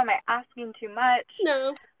 oh, am I asking too much?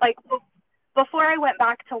 No. Like before I went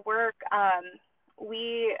back to work,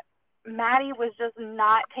 Maddie was just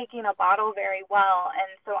not taking a bottle very well, and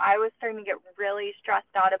so I was starting to get really stressed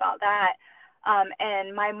out about that.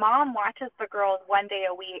 And my mom watches the girls one day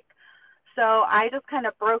a week. So I just kind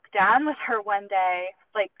of broke down with her one day,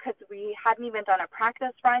 like, because we hadn't even done a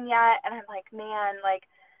practice run yet. And I'm like, man, like,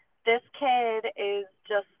 this kid is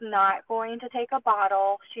just not going to take a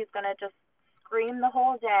bottle. She's going to just scream the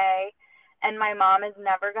whole day. And my mom is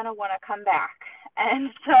never going to want to come back.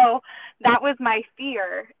 And so that was my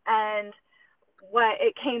fear. And what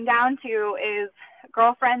it came down to is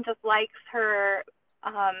girlfriend just likes her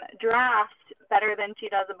draft better than she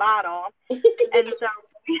does a bottle. And so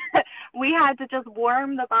we had to just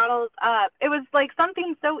warm the bottles up. It was like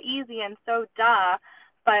something so easy and so duh,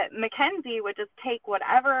 but Mackenzie would just take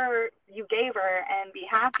whatever you gave her and be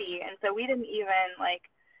happy. And so we didn't even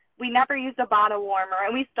we never used a bottle warmer,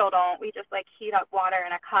 and we still don't. We just heat up water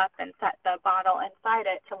in a cup and set the bottle inside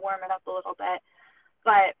it to warm it up a little bit.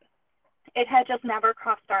 But it had just never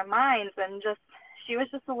crossed our minds, and she was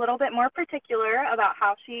just a little bit more particular about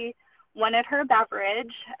how she wanted her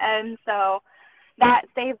beverage. And so that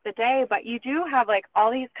saved the day. But you do have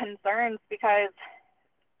all these concerns because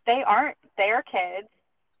they aren't their kids,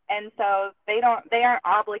 and so they aren't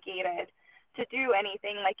obligated to do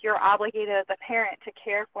anything. You're obligated as a parent to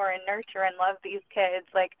care for and nurture and love these kids.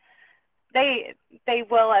 They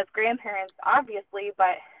will as grandparents, obviously,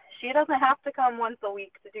 but she doesn't have to come once a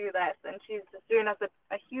week to do this, and she's just doing us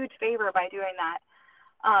a huge favor by doing that.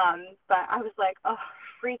 But I was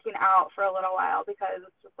freaking out for a little while because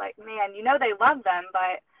it's just man, they love them,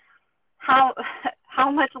 but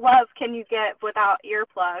how much love can you get without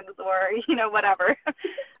earplugs or whatever.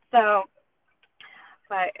 So,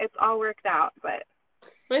 but it's all worked out. But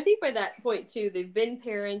I think by that point too, they've been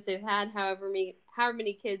parents. They've had however many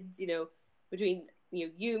kids, between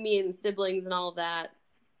you, me, and siblings and all of that.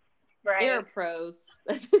 right, they're pros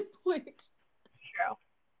at this point. True.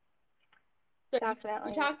 So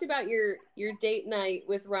Definitely. you talked about your date night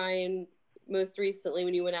with Ryan most recently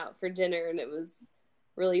when you went out for dinner, and it was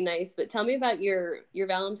really nice. But tell me about your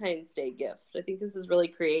Valentine's Day gift. I think this is really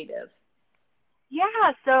creative.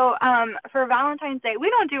 Yeah, so for Valentine's Day, we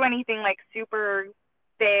don't do anything super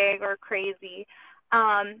big or crazy,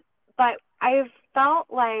 but I've felt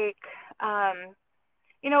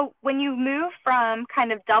when you move from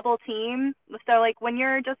kind of double team, so when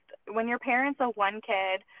your parents are one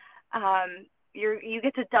kid, you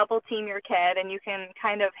get to double team your kid, and you can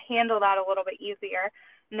kind of handle that a little bit easier.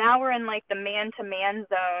 Now we're in the man-to-man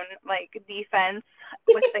zone, defense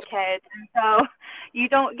with the kids. And so you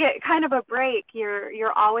don't get kind of a break.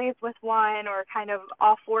 You're always with one, or kind of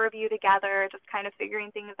all four of you together, just kind of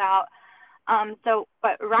figuring things out.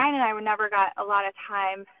 But Ryan and I never got a lot of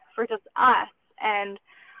time for just us. And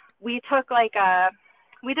we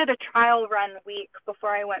did a trial run week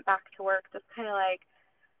before I went back to work, just kind of like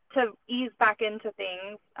to ease back into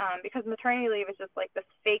things, because maternity leave is just like this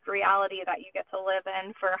fake reality that you get to live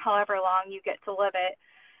in for however long you get to live it.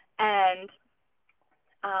 And,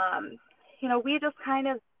 we just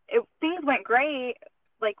things went great,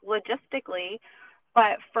 like logistically,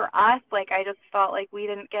 but for us, like I just felt like we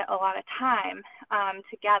didn't get a lot of time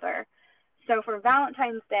together. So for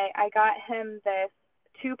Valentine's Day, I got him this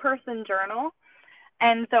 2-person journal.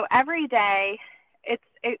 And so every day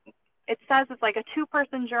it says it's like a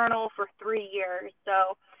 2-person journal for 3 years.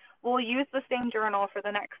 So we'll use the same journal for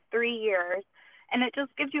the next 3 years. And it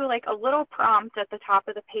just gives you like a little prompt at the top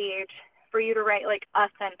of the page for you to write like a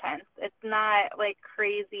sentence. It's not like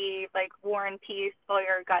crazy, like War and Peace, spill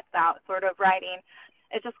your guts out sort of writing.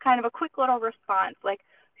 It's just kind of a quick little response, like,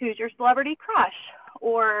 who's your celebrity crush?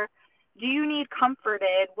 Or do you need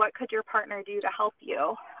comforted? What could your partner do to help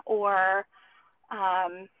you? Or,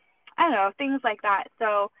 I don't know, things like that.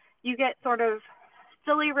 So you get sort of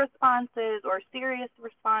silly responses or serious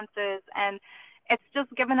responses, and it's just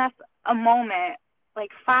given us a moment,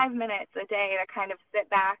 like 5 minutes a day, to kind of sit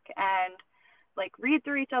back and like read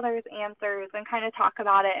through each other's answers and kind of talk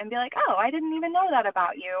about it and be like, oh, I didn't even know that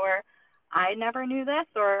about you, or I never knew this,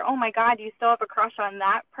 or oh my God, you still have a crush on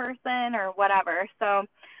that person, or whatever. So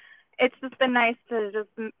it's just been nice to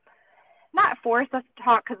just not force us to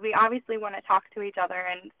talk, because we obviously want to talk to each other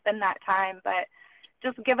and spend that time, but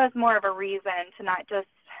just give us more of a reason to not just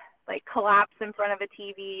like collapse in front of a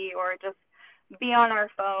TV or just be on our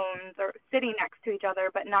phones or sitting next to each other,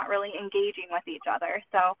 but not really engaging with each other.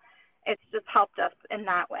 So it's just helped us in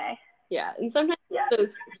that way. Yeah. And sometimes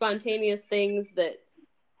those spontaneous things that,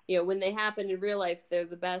 when they happen in real life, they're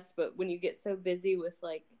the best. But when you get so busy with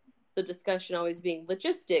like the discussion always being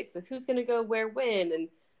logistics of who's going to go where, when, and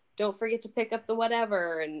don't forget to pick up the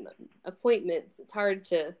whatever and appointments, it's hard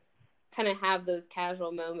to kind of have those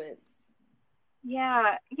casual moments.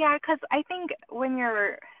 Yeah. Because I think when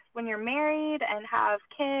you're married and have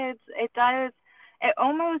kids, it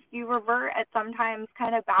almost, you revert at sometimes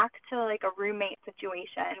kind of back to like a roommate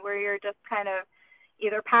situation where you're just kind of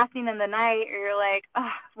either passing in the night, or you're like, oh,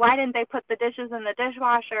 why didn't they put the dishes in the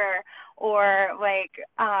dishwasher? Or like,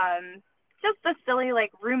 just the silly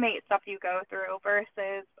like roommate stuff you go through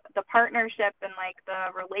versus the partnership and like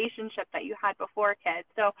the relationship that you had before kids.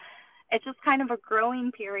 So it's just kind of a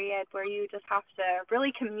growing period where you just have to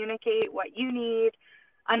really communicate what you need,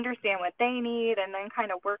 understand what they need, and then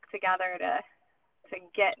kind of work together to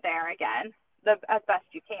get there again as best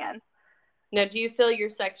you can. Now, do you fill your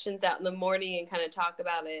sections out in the morning and kind of talk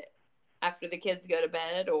about it after the kids go to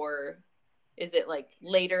bed, or is it like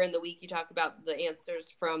later in the week you talk about the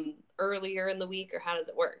answers from earlier in the week, or how does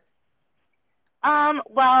it work?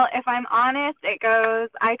 Well, if I'm honest,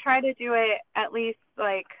 I try to do it at least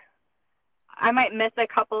like, I might miss a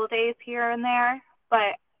couple of days here and there,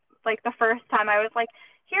 but like the first time I was like,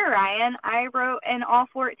 here, Ryan, I wrote in all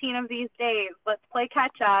 14 of these days. Let's play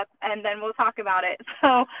catch up, and then we'll talk about it.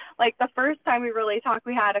 So like the first time we really talked,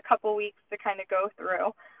 we had a couple weeks to kind of go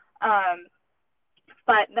through.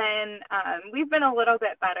 But then we've been a little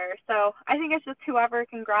bit better. So I think it's just whoever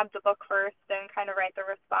can grab the book first and kind of write the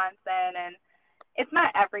response in. And it's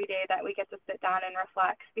not every day that we get to sit down and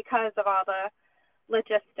reflect because of all the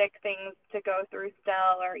logistic things to go through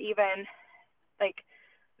still, or even like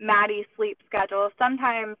Maddie's sleep schedule.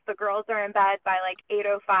 Sometimes the girls are in bed by like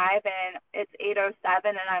 8:05 and it's 8:07,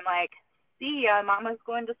 and I'm like, see ya, mama's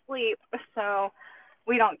going to sleep. So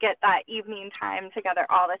we don't get that evening time together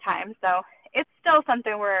all the time. So it's still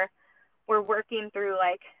something we're working through,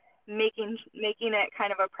 like making it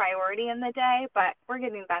kind of a priority in the day, but we're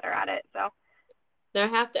getting better at it. So now I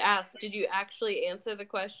have to ask, did you actually answer the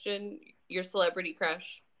question, your celebrity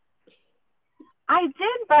crush? I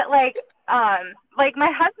did, but like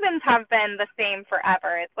my husband's have been the same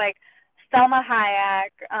forever. It's like Selma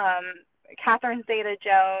Hayek, Catherine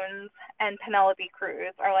Zeta-Jones, and Penelope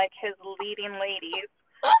Cruz are like his leading ladies.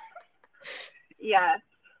 Yeah.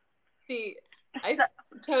 See,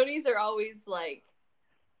 Tony's are always like,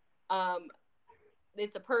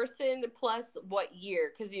 it's a person plus what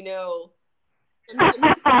year, because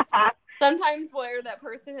sometimes where that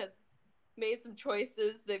person has made some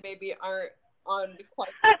choices that maybe aren't on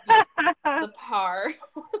quite the par.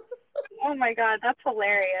 Oh my God, that's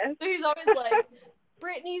hilarious. So he's always like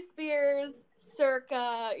Britney Spears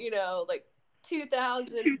circa, like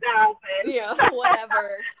 2000,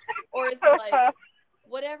 whatever. Or it's like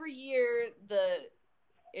whatever year I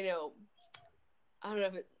don't know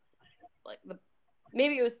if it like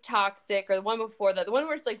maybe it was Toxic, or the one before that, the one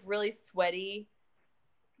where it's like really sweaty.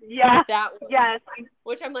 Yeah. That one. Yes.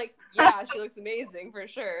 Which I'm like, yeah, she looks amazing for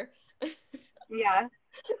sure. Yeah.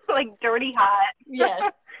 Like dirty hot.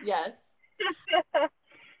 Yes, yes.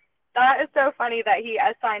 That is so funny that he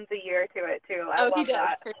assigns a year to it too. I Oh, he love does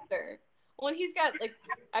that. for sure. Well, and he's got like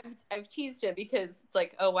I've teased him because it's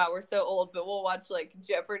like, oh wow, we're so old, but we'll watch like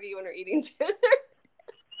Jeopardy when we're eating dinner.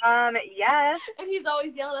 Yes. And he's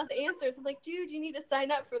always yelling out the answers. I'm like, dude, you need to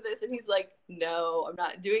sign up for this. And he's like, no, I'm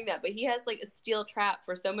not doing that. But he has like a steel trap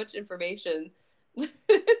for so much information.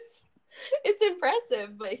 It's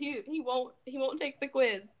impressive, but he won't take the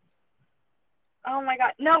quiz. Oh my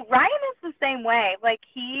God. No, Ryan is the same way. Like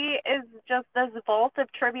he is just this vault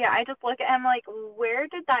of trivia. I just look at him like, where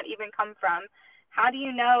did that even come from? How do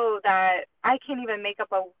you know that I can't even make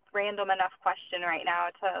up a random enough question right now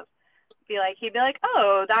to be like, he'd be like,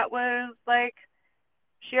 oh, that was like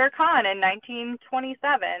Shere Khan in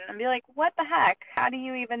 1927. And be like, what the heck? How do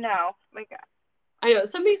you even know? Like, I know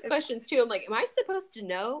some of these questions too. I'm like, am I supposed to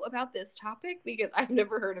know about this topic? Because I've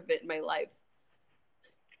never heard of it in my life.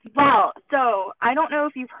 well, so I don't know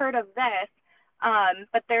if you've heard of this,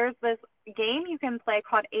 but there's this game you can play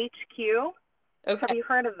called HQ. Okay. Have you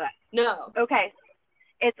heard of this? No. Okay.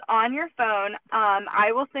 It's on your phone.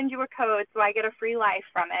 I will send you a code so I get a free life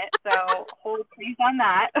from it. So hold please on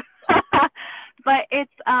that. But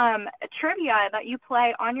it's trivia that you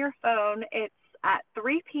play on your phone. It's at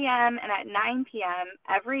 3 p.m. and at 9 p.m.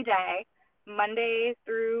 every day, Monday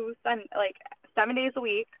through Sunday, like 7 days a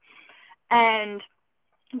week. And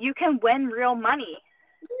you can win real money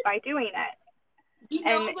by doing it. You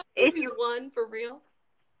know And who's won for real?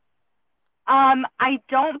 I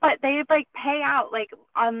don't, but they like pay out like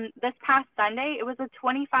on this past Sunday, it was a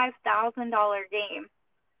 $25,000 game.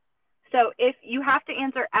 So if you have to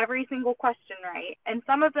answer every single question right, and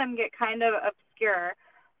some of them get kind of obscure,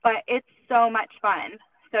 but it's so much fun.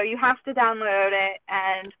 So you have to download it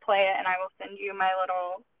and play it, and I will send you my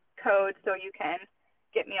little code so you can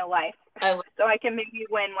get me a life. So I can maybe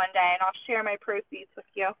win one day, and I'll share my proceeds with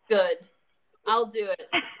you. Good. I'll do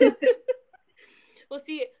it. Well,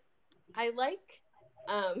 see, I like,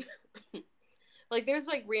 like there's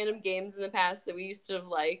like random games in the past that we used to have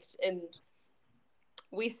liked, and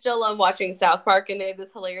we still love watching South Park, and they have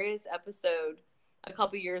this hilarious episode a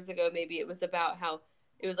couple years ago, maybe it was about how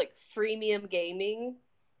it was like freemium gaming.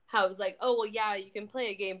 How it was like, oh, well, yeah, you can play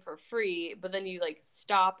a game for free, but then you like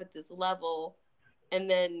stop at this level and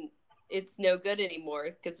then it's no good anymore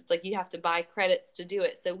because it's like you have to buy credits to do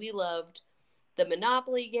it. So we loved the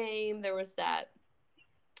Monopoly game. There's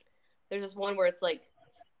this one where it's like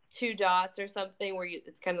 2 dots or something where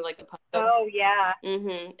it's kind of like a puzzle. Oh, yeah.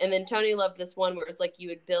 Mm-hmm. And then Tony loved this one where it's like you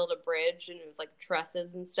would build a bridge and it was like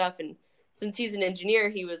trusses and stuff. And since he's an engineer,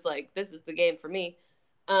 he was like, this is the game for me.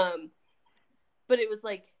 But it was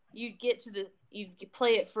like you'd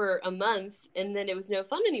play it for a month and then it was no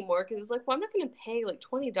fun anymore because it was like, well, I'm not going to pay like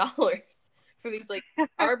 $20 for these like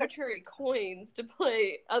arbitrary coins to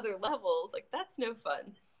play other levels. Like that's no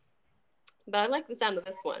fun. But I like the sound of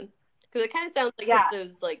this one because it kind of sounds like it's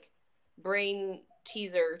those like brain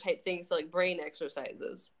teaser type things, so like brain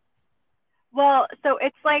exercises. Well, so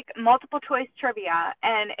it's like multiple choice trivia,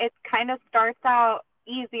 and it kind of starts out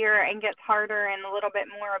easier and gets harder and a little bit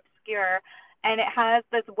more obscure. And it has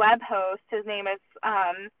this web host. His name is,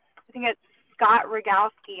 I think it's Scott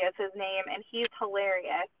Rogalski is his name, and he's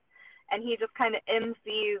hilarious. And he just kind of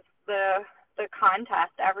MCs the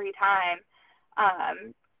contest every time.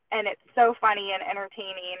 And it's so funny and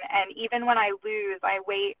entertaining. And even when I lose, I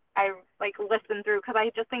like listen through because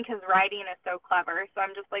I just think his writing is so clever. So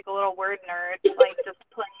I'm just like a little word nerd, like just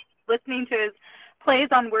listening to his plays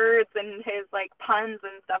on words and his like puns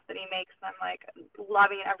and stuff that he makes. I'm like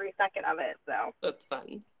loving every second of it. So that's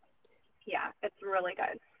fun. Yeah, it's really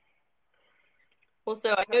good. Well,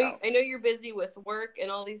 so I know you're busy with work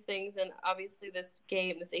and all these things, and obviously this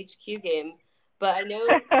HQ game. But I know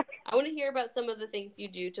I want to hear about some of the things you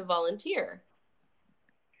do to volunteer.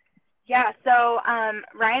 Yeah, so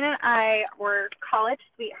Ryan and I were college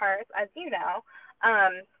sweethearts, as you know.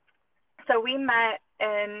 So we met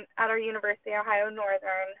at our university, Ohio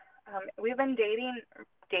Northern. We've been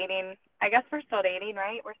dating. I guess we're still dating,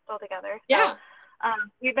 right? We're still together. Yeah. So,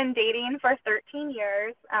 we've been dating for 13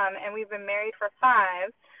 years, and we've been married for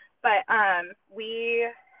 5. But we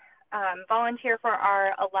volunteer for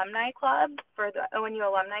our alumni club, for the ONU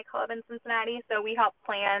Alumni Club in Cincinnati. So we help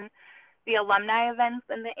plan the alumni events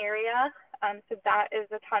in the area. So that is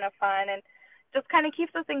a ton of fun and just kind of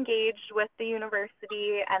keeps us engaged with the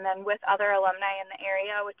university and then with other alumni in the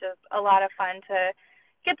area, which is a lot of fun to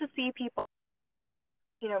get to see people,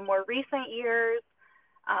 more recent years,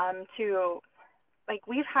 to like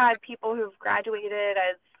we've had people who've graduated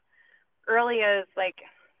as early as like,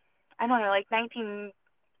 I don't know, like 1970s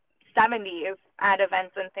at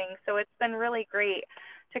events and things. So it's been really great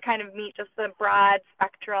to kind of meet just the broad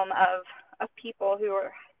spectrum of people who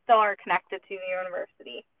still are connected to the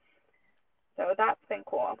university. So that's been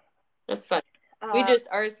cool. That's fun. We just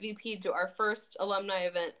RSVP'd to our first alumni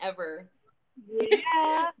event ever.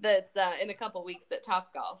 Yeah. That's in a couple weeks at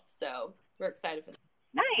Topgolf. So we're excited for that.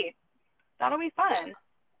 Nice. That'll be fun.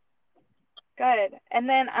 Good. And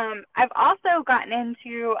then I've also gotten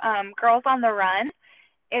into Girls on the Run.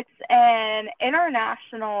 It's an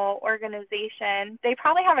international organization. They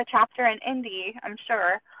probably have a chapter in Indy, I'm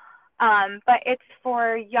sure. But it's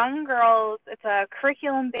for young girls. It's a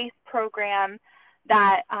curriculum-based program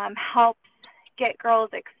that helps get girls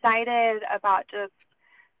excited about just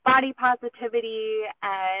body positivity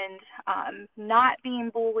and not being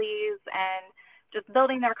bullies and just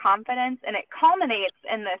building their confidence. And it culminates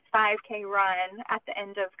in this 5K run at the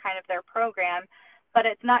end of kind of their program, but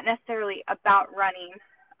it's not necessarily about running.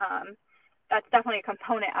 That's definitely a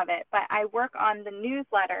component of it. But I work on the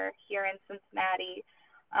newsletter here in Cincinnati.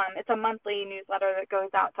 It's a monthly newsletter that goes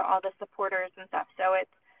out to all the supporters and stuff. So it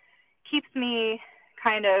keeps me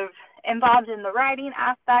kind of involved in the writing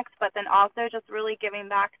aspects, but then also just really giving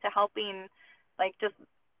back to helping, like, just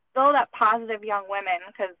build up positive young women,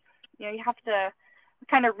 because, you know, you have to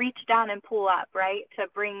kind of reach down and pull up, right, to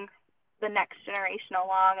bring the next generation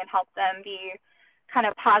along and help them be kind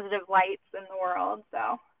of positive lights in the world.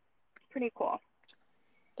 So it's pretty cool.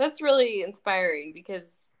 That's really inspiring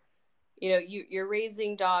because, you know, you're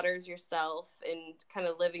raising daughters yourself and kind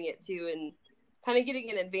of living it too, and kind of getting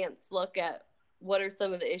an advanced look at what are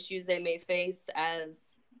some of the issues they may face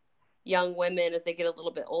as young women as they get a little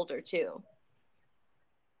bit older too.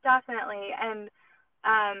 Definitely. And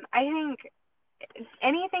I think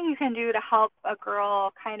anything you can do to help a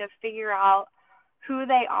girl kind of figure out who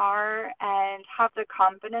they are and have the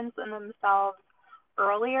confidence in themselves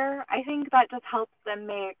earlier, I think that just helps them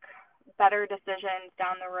make better decisions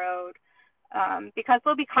down the road, because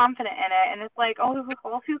they'll be confident in it. And it's like, oh,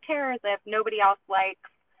 well, who cares if nobody else likes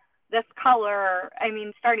this color? I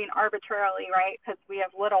mean, starting arbitrarily, right? Because we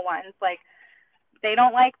have little ones, like, they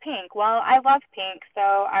don't like pink. Well, I love pink, so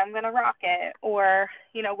I'm going to rock it, or,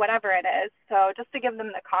 you know, whatever it is. So just to give them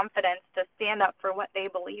the confidence to stand up for what they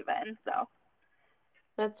believe in. So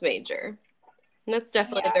that's major. And that's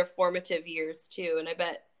definitely their formative years too. And I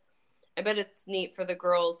bet it's neat for the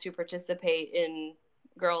girls who participate in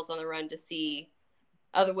Girls on the Run to see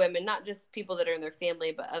other women, not just people that are in their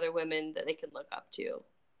family, but other women that they can look up to.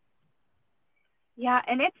 Yeah,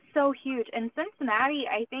 and it's so huge. In Cincinnati,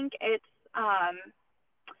 I think it's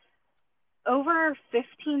over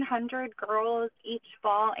 1,500 girls each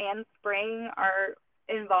fall and spring are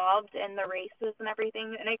involved in the races and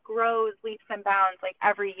everything, and it grows leaps and bounds like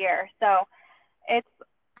every year. So it's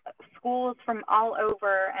schools from all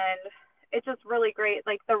over, and it's just really great.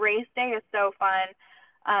 Like, the race day is so fun.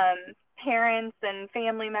 Parents and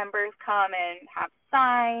family members come and have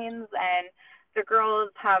signs, and the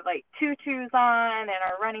girls have like tutus on and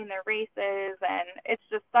are running their races, and it's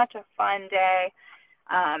just such a fun day.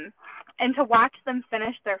 And to watch them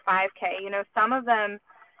finish their 5K, you know, some of them,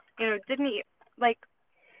 you know, didn't, like,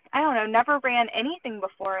 I don't know, never ran anything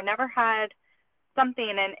before, never had something,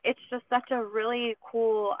 and it's just such a really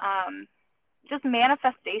cool just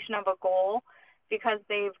manifestation of a goal, because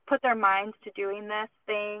they've put their minds to doing this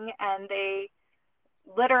thing, and they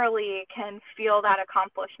literally can feel that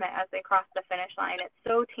accomplishment as they cross the finish line. It's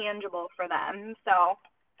so tangible for them. So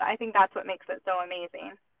I think that's what makes it so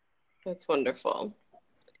amazing. That's wonderful.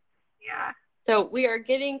 Yeah. So we are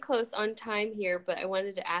getting close on time here, but I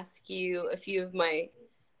wanted to ask you a few of my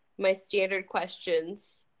standard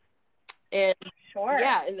questions. And sure.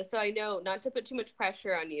 Yeah, and so I know not to put too much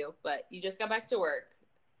pressure on you, but you just got back to work.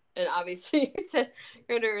 And obviously you said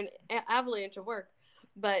you're under an avalanche of work.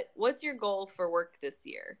 But what's your goal for work this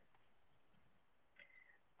year?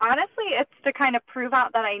 Honestly, it's to kind of prove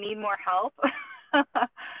out that I need more help.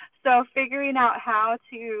 So figuring out how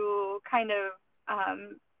to kind of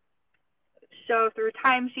show through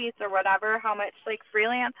timesheets or whatever how much like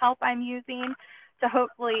freelance help I'm using to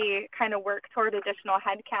hopefully kind of work toward additional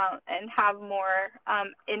headcount and have more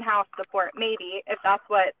in-house support, maybe, if that's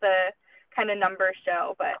what the kind of numbers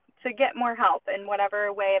show, but to get more help in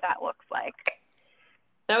whatever way that looks like.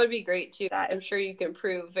 That would be great too. I'm sure you can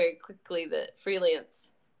prove very quickly that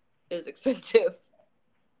freelance is expensive.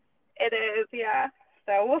 It is, yeah.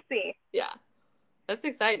 So we'll see. Yeah, that's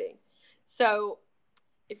exciting. So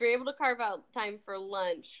if you're able to carve out time for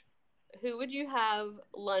lunch, who would you have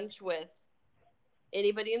lunch with?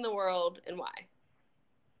 Anybody in the world, and why?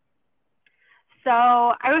 So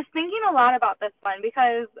I was thinking a lot about this one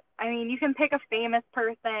because, I mean, you can pick a famous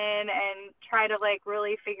person and try to like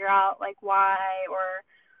really figure out like why, or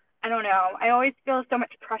I don't know. I always feel so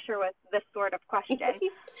much pressure with this sort of question.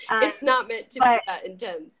 It's not meant to be that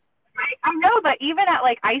intense. I know, but even at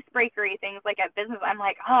like icebreakery things like at business, I'm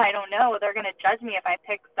like, oh, I don't know. They're going to judge me if I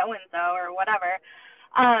pick so-and-so or whatever.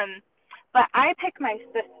 But I pick my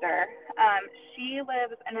sister. She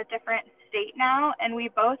lives in a different state now, and we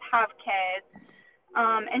both have kids.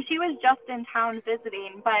 And she was just in town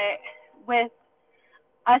visiting, but with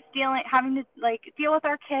us having to like deal with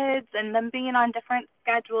our kids and them being on different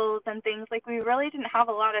schedules and things, like we really didn't have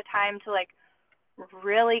a lot of time to like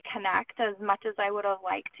really connect as much as I would have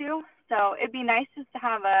liked to. So it'd be nice just to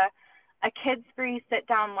have a kids free sit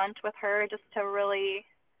down lunch with her, just to really,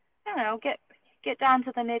 I don't know, get down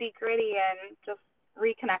to the nitty gritty and just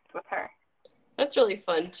reconnect with her. That's really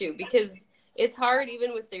fun too, because it's hard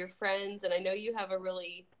even with your friends, and I know you have a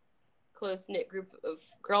really close-knit group of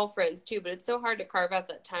girlfriends too, but it's so hard to carve out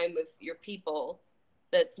that time with your people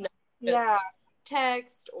that's not just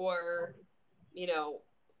text or, you know,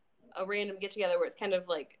 a random get-together where it's kind of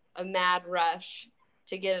like a mad rush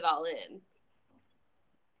to get it all in.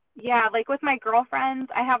 Yeah, like with my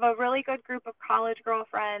girlfriends, I have a really good group of college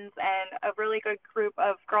girlfriends and a really good group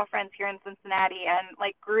of girlfriends here in Cincinnati, and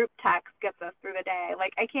like group text gets us through the day.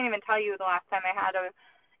 Like I can't even tell you the last time I had a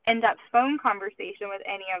in-depth phone conversation with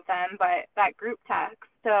any of them, but that group text.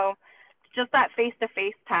 So just that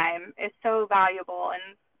face-to-face time is so valuable,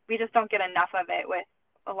 and we just don't get enough of it with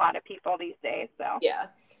a lot of people these days. So yeah,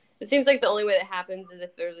 it seems like the only way that happens is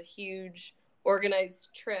if there's a huge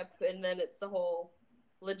organized trip, and then it's a whole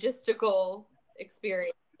logistical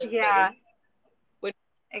experience. Yeah,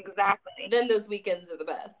 exactly. Then those weekends are the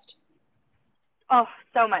best. Oh,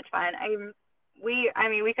 so much fun. We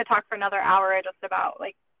could talk for another hour just about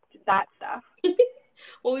like that stuff.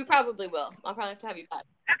 Well, we probably will. I'll probably have to have you back.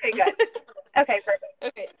 Okay, good. Okay, perfect.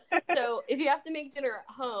 Okay, so if you have to make dinner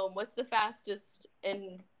at home, what's the fastest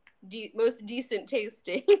and most decent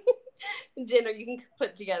tasting dinner you can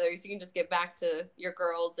put together so you can just get back to your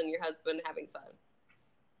girls and your husband having fun?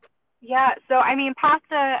 Yeah, so I mean,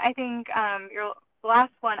 pasta, I think your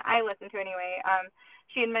last one I listened to anyway,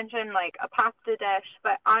 she had mentioned like a pasta dish,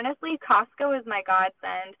 but honestly, Costco is my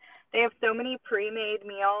godsend. They have so many pre-made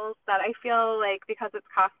meals that I feel like because it's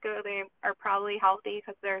Costco, they are probably healthy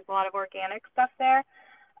because there's a lot of organic stuff there.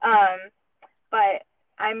 But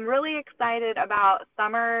I'm really excited about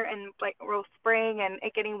summer and like spring and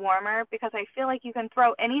it getting warmer because I feel like you can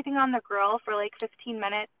throw anything on the grill for like 15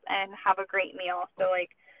 minutes and have a great meal. So like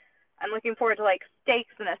I'm looking forward to like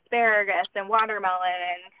steaks and asparagus and watermelon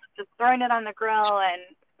and just throwing it on the grill and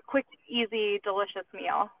quick, easy, delicious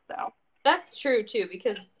meal. So that's true too,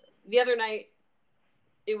 because the other night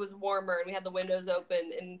it was warmer and we had the windows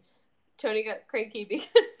open and Tony got cranky because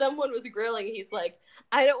someone was grilling. He's like,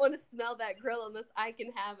 I don't want to smell that grill unless I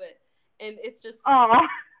can have it. And it's just,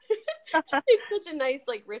 it's such a nice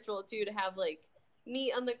like ritual too, to have like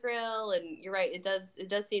meat on the grill. And you're right. It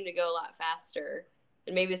does seem to go a lot faster.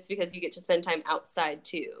 And maybe it's because you get to spend time outside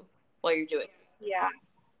too while you're doing it. Yeah.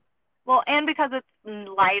 Well, and because it's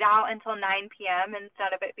light out until 9 p.m.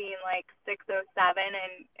 instead of it being like 6:07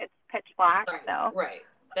 and it's pitch black. So right.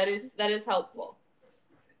 That is helpful.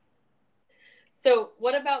 So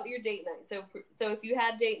what about your date night? So if you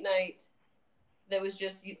had date night that was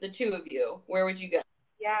just the two of you, where would you go?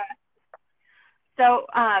 Yeah. So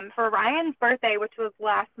for Ryan's birthday, which was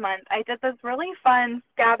last month, I did this really fun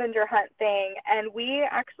scavenger hunt thing, and we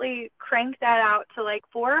actually cranked that out to like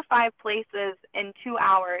 4 or 5 places in 2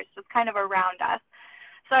 hours, just kind of around us.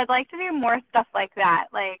 So I'd like to do more stuff like that.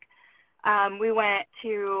 Like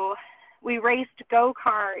we raced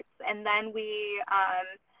go-karts, and then we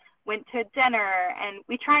went to dinner, and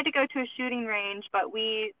we tried to go to a shooting range, but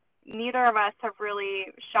neither of us have really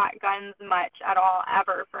shot guns much at all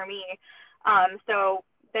ever for me. So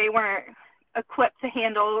they weren't equipped to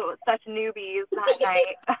handle such newbies that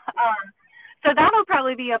night. So that'll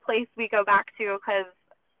probably be a place we go back to because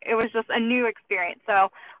it was just a new experience. So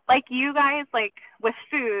like you guys, like with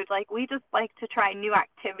food, like we just like to try new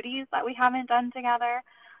activities that we haven't done together,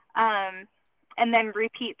 and then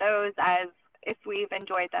repeat those as if we've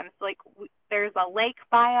enjoyed them. So like there's a lake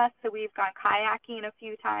by us, so we've gone kayaking a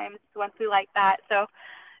few times once we like that. So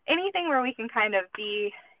anything where we can kind of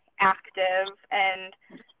be active and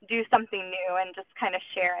do something new and just kind of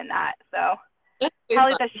share in that. So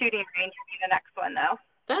probably the shooting range would be the next one though.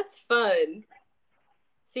 That's fun.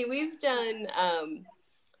 See, we've done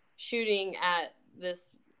shooting at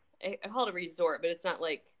this, I call it a resort, but it's not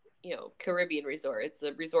like, Caribbean resort. It's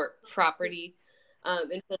a resort property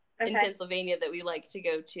in Pennsylvania that we like to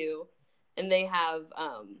go to, and they have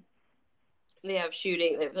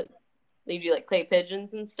shooting. They do like clay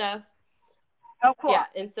pigeons and stuff. Oh, cool. Yeah,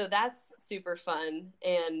 and so that's super fun.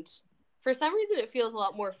 And for some reason, it feels a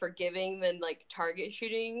lot more forgiving than like target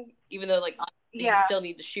shooting, even though like you still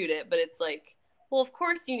need to shoot it. But it's like, well, of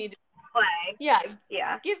course you need to play.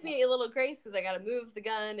 Yeah. Give me a little grace because I got to move the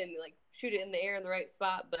gun and like shoot it in the air in the right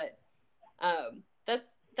spot. But that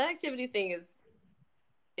activity thing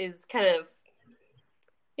is kind of,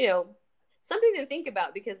 you know, something to think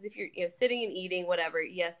about, because if you're, you know, sitting and eating, whatever,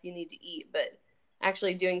 yes, you need to eat, but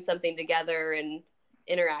actually doing something together and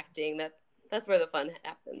interacting, that's where the fun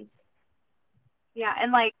happens. Yeah,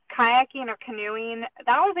 and like kayaking or canoeing,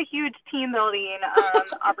 that was a huge team building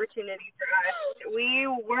opportunity for us. We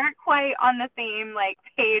weren't quite on the same like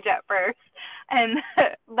page at first, and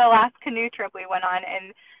the last canoe trip we went on,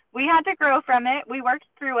 and we had to grow from it. We worked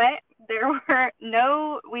through it.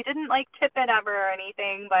 We didn't like tip it ever or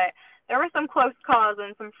anything, but there were some close calls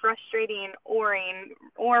and some frustrating oar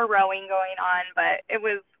rowing going on, but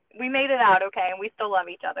we made it out okay, and we still love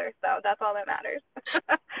each other, so that's all that matters.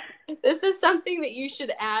 This is something that you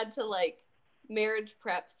should add to like marriage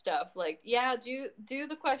prep stuff. Like, yeah, do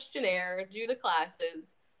the questionnaire, do the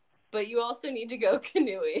classes, but you also need to go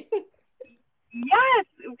canoeing. Yes,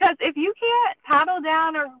 because if you can't paddle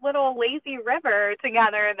down a little lazy river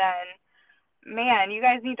together, then man, you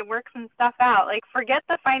guys need to work some stuff out. Like, forget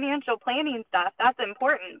the financial planning stuff. That's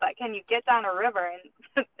important, but can you get down a river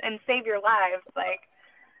and save your lives? Like,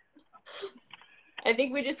 I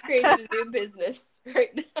think we just created a new business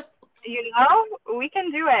right now. You know, we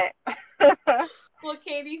can do it. Well,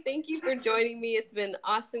 Katie, thank you for joining me. It's been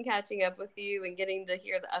awesome catching up with you and getting to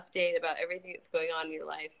hear the update about everything that's going on in your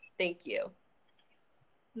life. Thank you.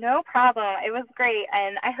 No problem. It was great,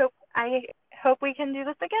 and I hope we can do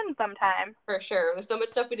this again sometime. For sure. There's so much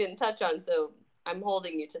stuff we didn't touch on, so I'm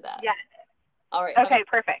holding you to that. Yes. All right. Okay,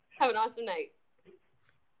 perfect. Have an awesome night.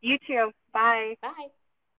 You too. Bye. Bye.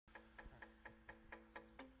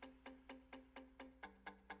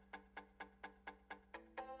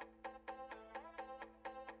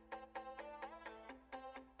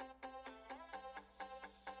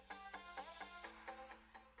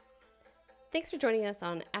 Thanks for joining us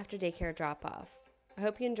on After Daycare Drop Off. I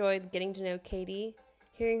hope you enjoyed getting to know Katie,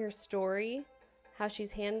 hearing her story, how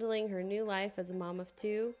she's handling her new life as a mom of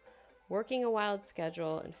two, working a wild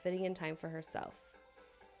schedule, and fitting in time for herself.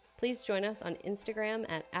 Please join us on Instagram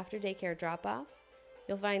at After Daycare Drop Off.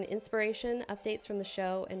 You'll find inspiration, updates from the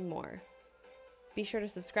show, and more. Be sure to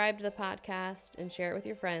subscribe to the podcast and share it with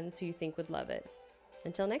your friends who you think would love it.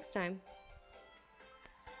 Until next time.